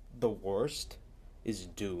 like, the worst is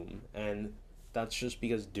Doom. And that's just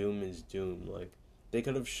because Doom is Doom. Like, they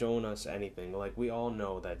could have shown us anything. Like, we all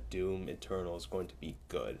know that Doom Eternal is going to be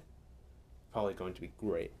good. Probably going to be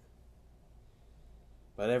great.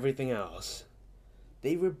 But everything else...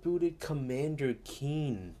 They rebooted Commander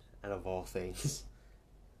Keen, out of all things.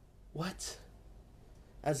 What?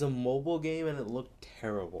 As a mobile game, and it looked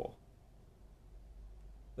terrible.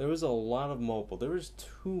 There was a lot of mobile. There was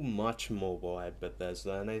too much mobile at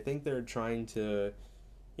Bethesda, and I think they're trying to,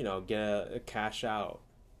 get a cash out.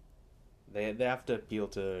 They have to appeal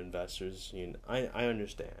to investors. I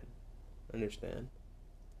understand.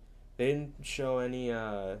 They didn't show any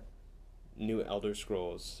new Elder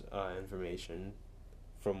Scrolls information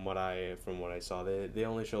from what I saw. They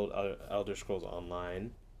only showed Elder Scrolls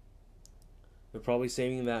Online. They're probably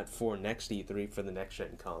saving that for next E3 for the next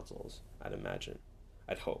gen consoles, I'd imagine.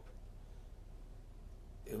 I'd hope.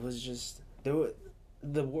 It was just the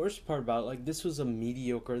worst part about it, like, this was a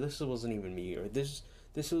mediocre. This wasn't even mediocre. This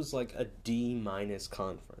was like a D-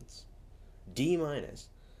 conference, D-, and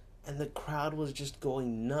the crowd was just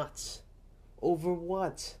going nuts. Over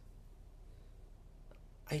what?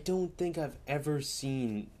 I don't think I've ever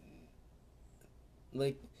seen.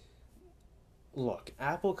 Like, look,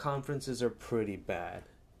 Apple conferences are pretty bad.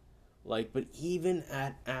 Like, but even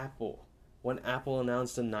at Apple, when Apple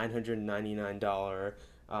announced a $999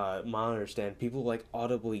 monitor stand, people, like,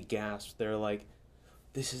 audibly gasped. They're like,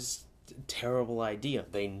 this is terrible idea.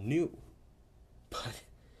 They knew. But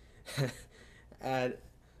at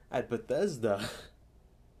Bethesda,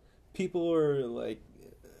 people were like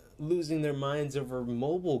losing their minds over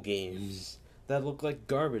mobile games that look like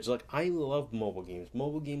garbage. Like, I love mobile games.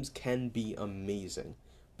 Mobile games can be amazing.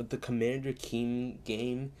 But the Commander Keen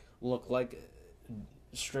game looked like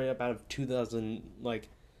straight up out of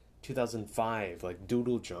 2005, like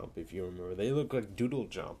Doodle Jump, if you remember. They look like Doodle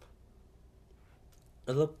Jump.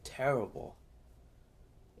 It looked terrible.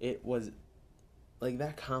 It was like,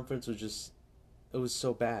 that conference was just, it was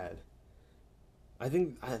so bad. I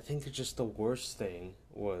think just the worst thing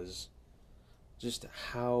was just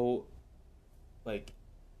how the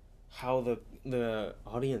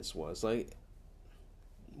audience was. Like,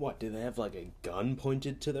 what, did they have like a gun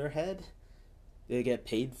pointed to their head? Did they get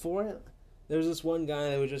paid for it? There was this one guy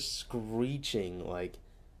that was just screeching like,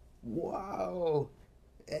 "Wow,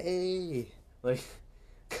 hey!" Like,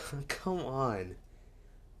 come on.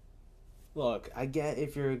 Look, I get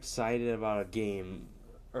if you're excited about a game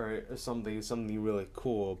or something really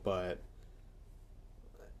cool, but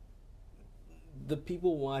the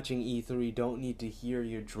people watching E3 don't need to hear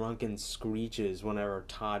your drunken screeches whenever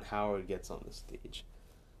Todd Howard gets on the stage.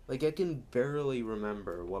 Like, I can barely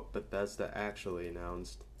remember what Bethesda actually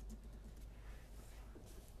announced.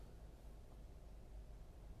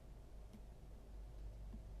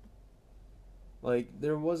 Like,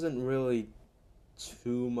 there wasn't really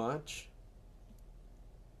too much.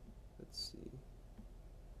 Let's see.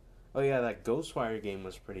 Oh yeah, that Ghostwire game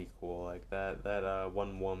was pretty cool. Like, that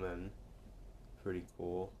one woman, pretty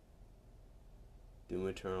cool. Doom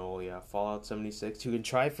Eternal, yeah, Fallout 76. You can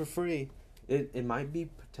try for free. It might be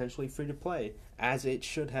potentially free to play, as it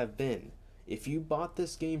should have been. If you bought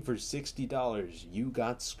this game for $60, you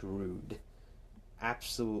got screwed.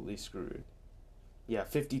 Absolutely screwed. Yeah,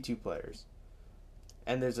 52 players.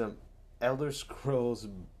 And there's a Elder Scrolls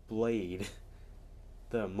Blade.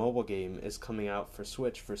 The mobile game is coming out for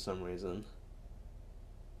Switch for some reason.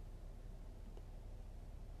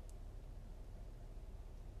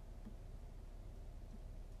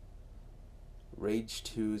 Rage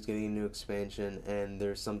 2 is getting a new expansion, and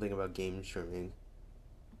there's something about game streaming.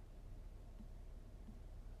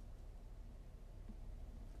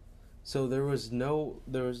 So there was no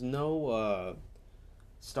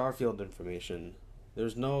Starfield information.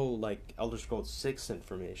 There's no like Elder Scrolls 6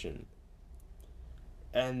 information.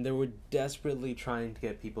 And they were desperately trying to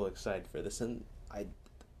get people excited for this. And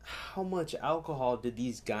how much alcohol did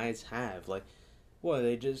these guys have? Like, what, are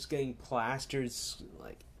they just getting plastered?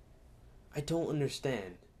 Like, I don't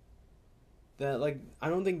understand. That, like, I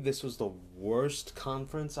don't think this was the worst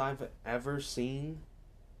conference I've ever seen,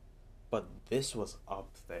 but this was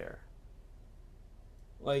up there.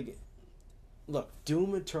 Like, look,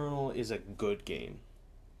 Doom Eternal is a good game,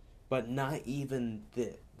 but not even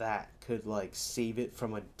that could, like, save it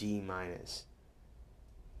from a D-.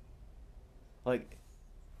 Like,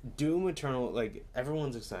 Doom Eternal, like,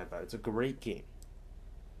 everyone's excited about it. It's a great game.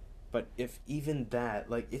 But if even that,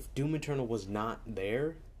 like, if Doom Eternal was not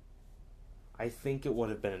there, I think it would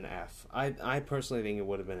have been an F. I personally think it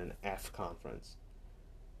would have been an F conference.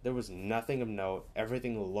 There was nothing of note.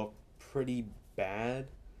 Everything looked pretty bad.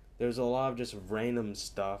 There's a lot of just random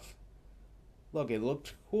stuff. Look, it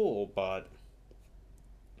looked cool, but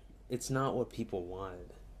it's not what people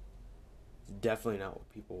wanted. It's definitely not what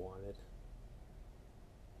people wanted.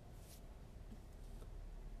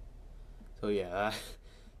 So yeah,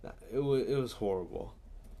 it was horrible.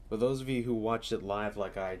 For those of you who watched it live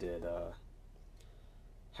like I did,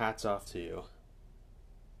 hats off to you.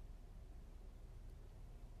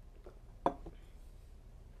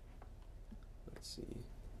 Let's see.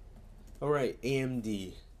 Alright,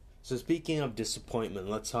 AMD. So speaking of disappointment,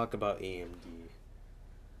 let's talk about AMD.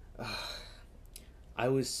 I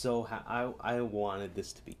was so I wanted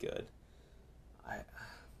this to be good.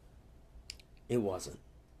 It wasn't.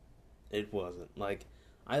 It wasn't. Like,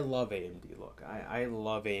 I love AMD. Look, I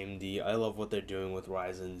love AMD. I love what they're doing with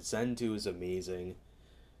Ryzen. Zen 2 is amazing.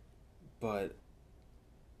 But,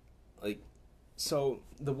 like, so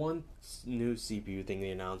the one new CPU thing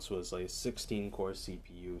they announced was like a 16-core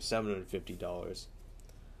CPU, $750.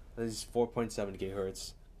 That is 4.7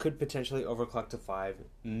 gigahertz. Could potentially overclock to 5,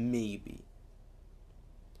 maybe.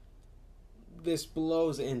 This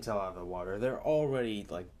blows Intel out of the water. They're already,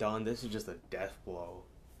 like, done. This is just a death blow.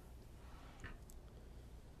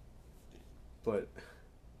 But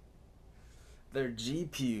their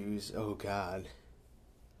GPUs, oh god.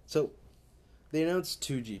 So they announced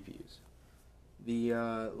 2 GPUs.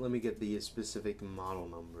 Let me get the specific model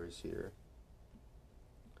numbers here.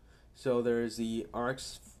 So there's the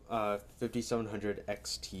RX 5700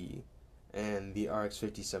 XT and the RX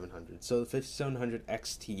 5700. So the 5700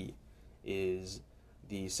 XT is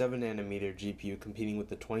the 7 nanometer GPU competing with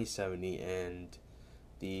the 2070, and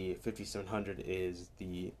the 5700 is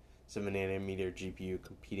the 7 nanometer GPU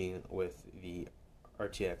competing with the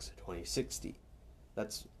RTX 2060.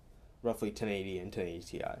 That's roughly 1080 and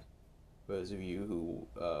 1080 Ti. For those of you who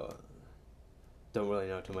don't really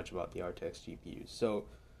know too much about the RTX GPUs. So,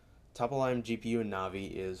 top of line GPU in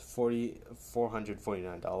Navi is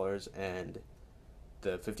 $449, and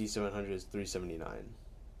the 5700 is $379.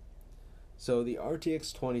 So the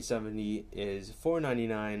RTX 2070 is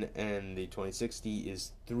 $499, and the 2060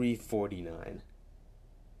 is $349.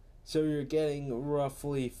 So you're getting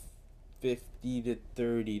roughly $50 to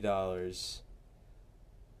 $30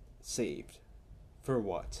 saved. For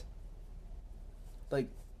what? Like,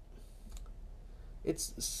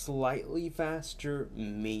 it's slightly faster,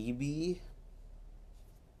 maybe,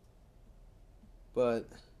 but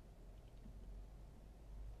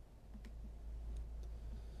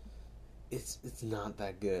it's not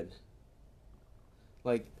that good.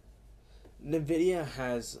 Like, NVIDIA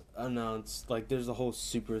has announced, like, there's a whole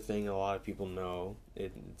super thing a lot of people know.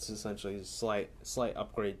 It's essentially a slight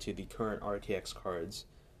upgrade to the current RTX cards.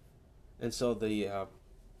 And so the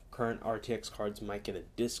current RTX cards might get a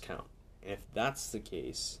discount. And if that's the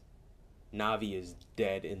case, Navi is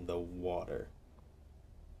dead in the water.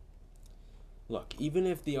 Look, even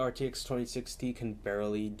if the RTX 2060 can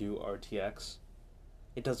barely do RTX,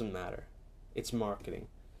 it doesn't matter. It's marketing.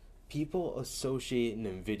 People associate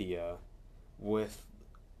NVIDIA with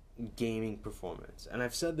gaming performance. And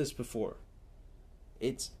I've said this before.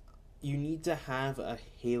 You need to have a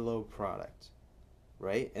Halo product,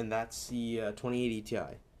 right? And that's the 2080 Ti,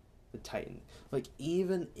 the Titan. Like,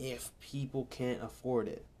 even if people can't afford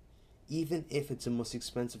it, even if it's the most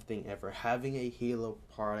expensive thing ever, having a Halo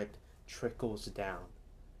product trickles down.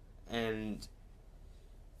 And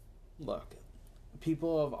look,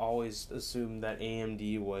 people have always assumed that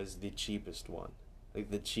AMD was the cheapest one. Like,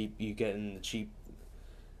 you get in the cheap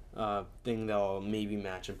thing that'll maybe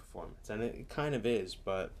match in performance. And it kind of is,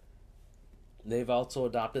 but they've also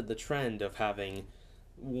adopted the trend of having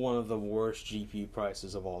one of the worst GPU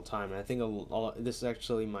prices of all time. And I think this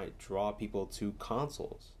actually might draw people to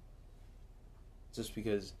consoles. Just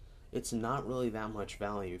because it's not really that much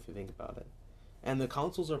value if you think about it. And the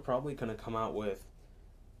consoles are probably going to come out with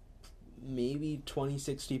maybe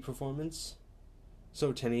 2060 performance. So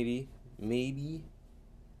 1080, maybe.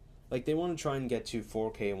 Like, they want to try and get to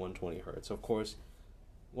 4K 120 hertz. Of course,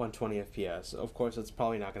 120 FPS. Of course, that's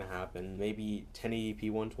probably not going to happen. Maybe 1080p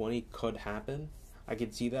 120 could happen. I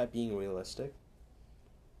could see that being realistic.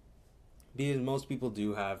 Because most people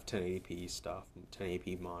do have 1080p stuff,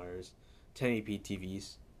 1080p monitors, 1080p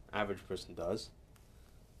TVs. Average person does.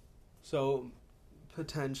 So,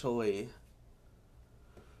 potentially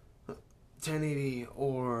 1080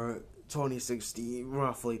 or 2060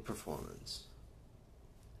 roughly performance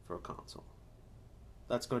for a console.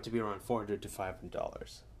 That's going to be around $400 to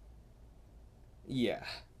 $500. Yeah.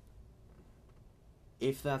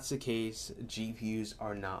 If that's the case, GPUs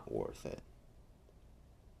are not worth it.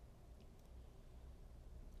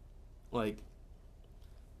 Like,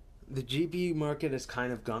 the GPU market has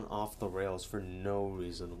kind of gone off the rails for no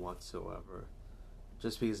reason whatsoever.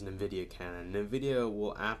 Just because NVIDIA can. And NVIDIA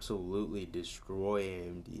will absolutely destroy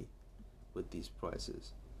AMD with these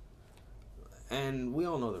prices. And we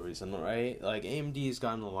all know the reason, right? Like, AMD has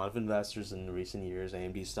gotten a lot of investors in recent years.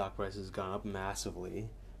 AMD stock price has gone up massively.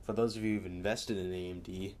 For those of you who've invested in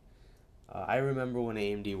AMD, I remember when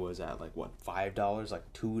AMD was at, like, what, $5,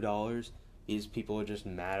 like $2? These people are just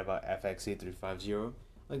mad about FX8350.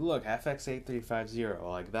 Like, look, FX8350,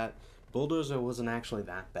 like, that bulldozer wasn't actually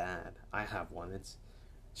that bad. I have one. It's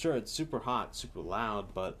super hot, super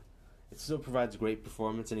loud, but it still provides great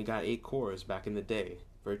performance, and it got 8 cores back in the day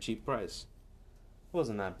for a cheap price. It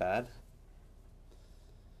wasn't that bad.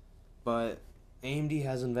 But AMD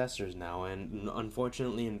has investors now, and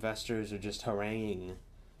unfortunately investors are just haranguing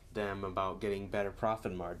them about getting better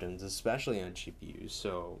profit margins, especially on GPUs.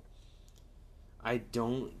 So I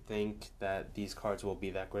don't think that these cards will be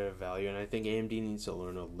that great of value, and I think AMD needs to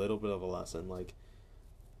learn a little bit of a lesson. Like,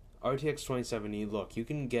 RTX 2070, look, you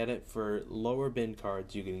can get it for lower bin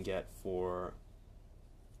cards. You can get for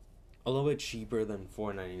a little bit cheaper than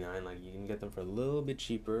 $499. Like, you can get them for a little bit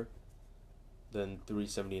cheaper than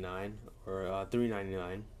 $379 or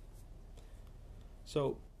 $399.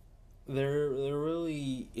 So there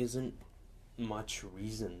really isn't much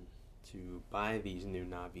reason to buy these new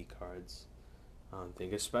Navi cards. I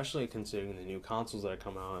think, especially considering the new consoles that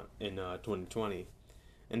come out in 2020.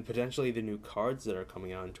 and potentially the new cards that are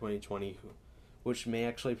coming out in 2020, which may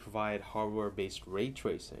actually provide hardware-based ray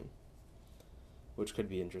tracing, which could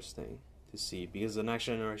be interesting to see because the next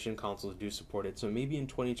generation consoles do support it. So maybe in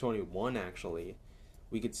 2021, actually,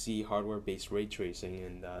 we could see hardware-based ray tracing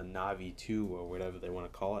in Navi 2 or whatever they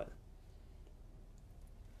want to call it.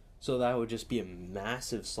 So that would just be a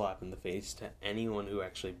massive slap in the face to anyone who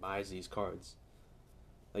actually buys these cards.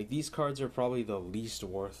 Like, these cards are probably the least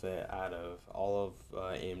worth it out of all of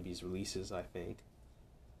AMD's releases, I think.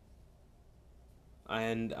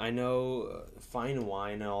 And I know fine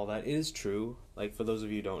wine and all that is true. Like, for those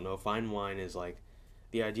of you who don't know, fine wine is like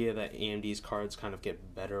the idea that AMD's cards kind of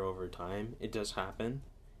get better over time. It does happen.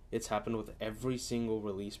 It's happened with every single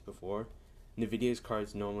release before. NVIDIA's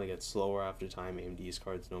cards normally get slower after time. AMD's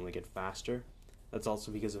cards normally get faster. That's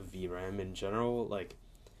also because of VRAM in general. Like,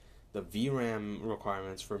 the VRAM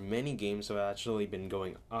requirements for many games have actually been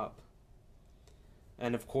going up.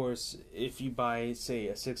 And of course, if you buy, say,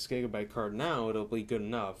 a 6GB card now, it'll be good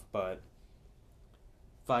enough, but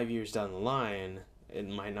 5 years down the line,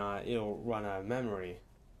 it'll run out of memory.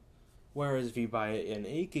 Whereas if you buy an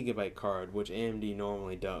 8GB card, which AMD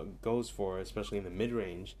normally goes for, especially in the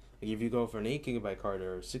mid-range, like if you go for an 8GB card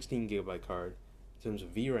or a 16GB card, in terms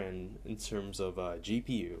of VRAM, in terms of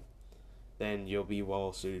GPU, then you'll be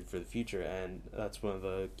well suited for the future, and that's one of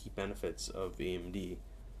the key benefits of AMD,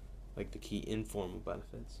 like the key informal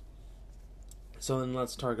benefits. So then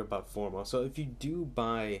let's talk about formal. So if you do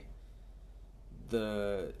buy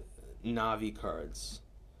the Navi cards,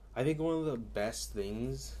 I think one of the best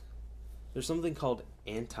things, there's something called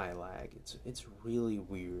anti-lag. It's really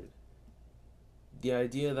weird. The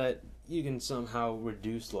idea that you can somehow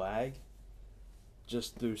reduce lag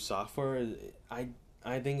just through software,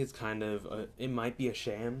 I think it's kind of it might be a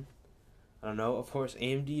sham. I don't know. Of course,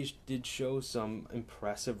 AMD did show some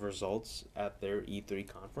impressive results at their E3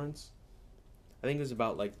 conference. I think it was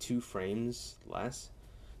about like 2 frames less.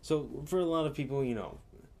 So for a lot of people,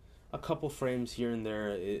 a couple frames here and there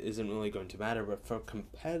isn't really going to matter. But for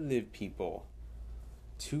competitive people,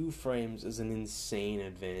 2 frames is an insane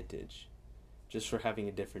advantage just for having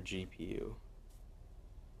a different GPU.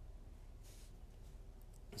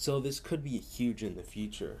 So this could be huge in the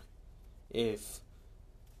future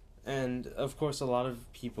and of course a lot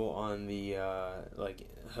of people on the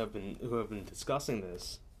who have been discussing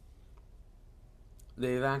this,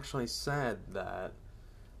 they've actually said that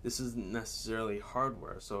this isn't necessarily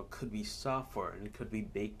hardware, so it could be software and it could be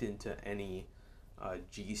baked into any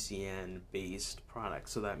GCN based product.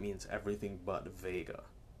 So that means everything but Vega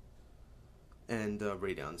and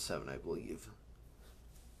Radeon 7, I believe.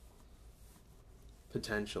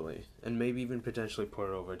 Potentially. And maybe even potentially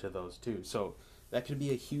port it over to those too. So that could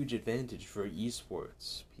be a huge advantage for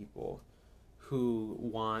esports people who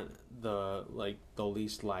want the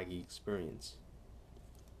least laggy experience.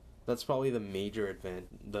 That's probably the major thing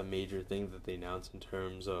that they announced in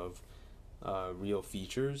terms of real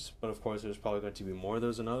features. But of course, there's probably going to be more.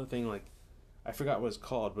 There's another thing, I forgot what it's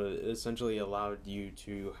called, but it essentially allowed you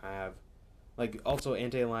to have, also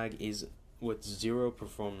anti-lag is with 0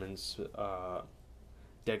 performance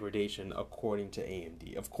degradation according to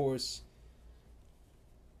AMD. Of course,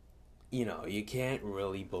 you can't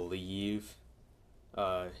really believe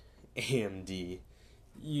AMD.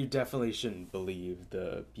 You definitely shouldn't believe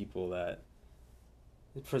the people that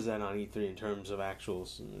present on E3 in terms of actual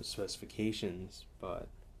specifications, but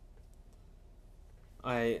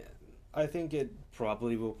I think it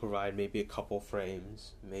probably will provide maybe a couple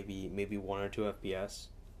frames, maybe 1 or 2 FPS.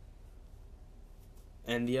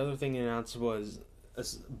 And the other thing announced was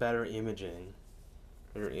better image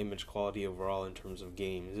quality overall in terms of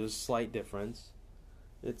games. There's a slight difference.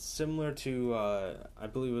 It's similar to, I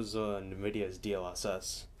believe it was NVIDIA's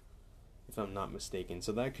DLSS, if I'm not mistaken.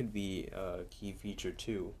 So that could be a key feature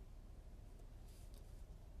too.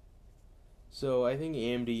 So I think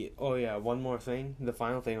AMD, oh yeah, one more thing. The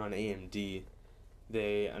final thing on AMD,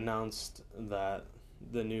 they announced that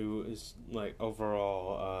the new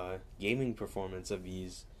overall gaming performance of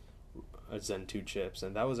these Zen 2 chips,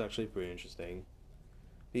 and that was actually pretty interesting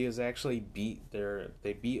because they actually beat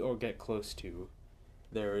or get close to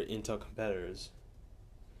their Intel competitors.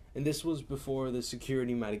 And this was before the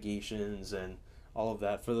security mitigations and all of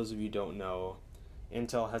that. For those of you who don't know,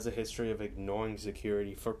 Intel has a history of ignoring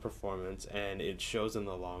security for performance, and it shows in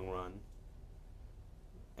the long run.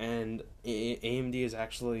 And AMD has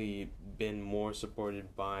actually been more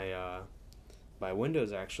supported by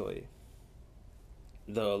Windows, actually.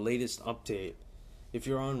 The latest update, if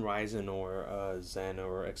you're on Ryzen or Zen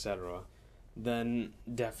or etc., then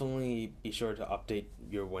definitely be sure to update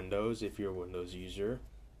your Windows if you're a Windows user.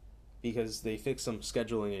 because they fixed some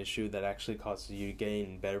scheduling issue that actually causes you to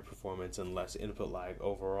gain better performance and less input lag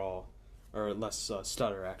overall, or less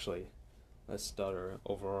stutter actually, less stutter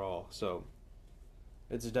overall. So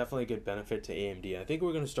it's definitely a good benefit to AMD. I think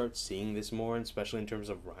we're going to start seeing this more, especially in terms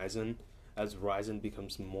of Ryzen, as Ryzen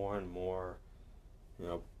becomes more and more,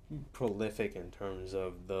 prolific in terms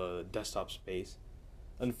of the desktop space.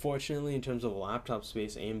 Unfortunately, in terms of laptop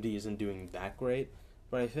space, AMD isn't doing that great,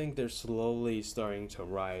 but I think they're slowly starting to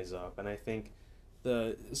rise up, and I think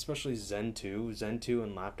especially Zen 2 and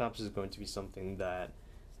laptops is going to be something that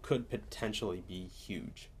could potentially be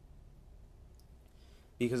huge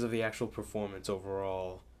because of the actual performance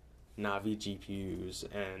overall, Navi GPUs,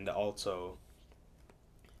 and also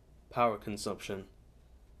power consumption,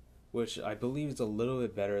 which I believe is a little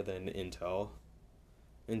bit better than Intel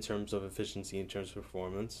in terms of efficiency, in terms of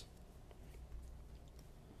performance.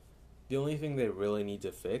 The only thing they really need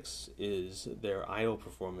to fix is their idle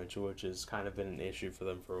performance, which has kind of been an issue for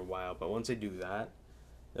them for a while. But once they do that,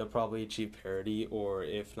 they'll probably achieve parity, or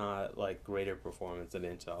if not, like greater performance than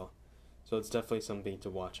Intel. So it's definitely something to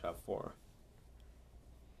watch out for.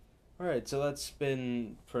 Alright, so that's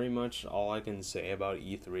been pretty much all I can say about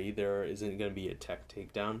E3. There isn't going to be a tech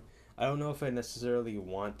takedown. I don't know if I necessarily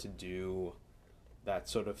want to do that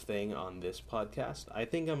sort of thing on this podcast. I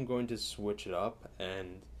think I'm going to switch it up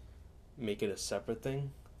and make it a separate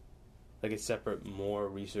thing, like a separate, more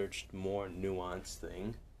researched, more nuanced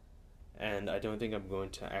thing. And I don't think I'm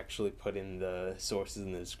going to actually put in the sources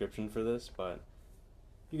in the description for this, but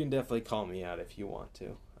you can definitely call me out if you want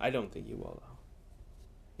to. I don't think you will, though,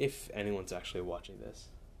 if anyone's actually watching this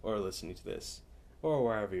or listening to this or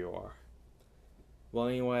wherever you are. Well,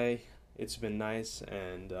 anyway, it's been nice,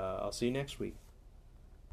 and I'll see you next week.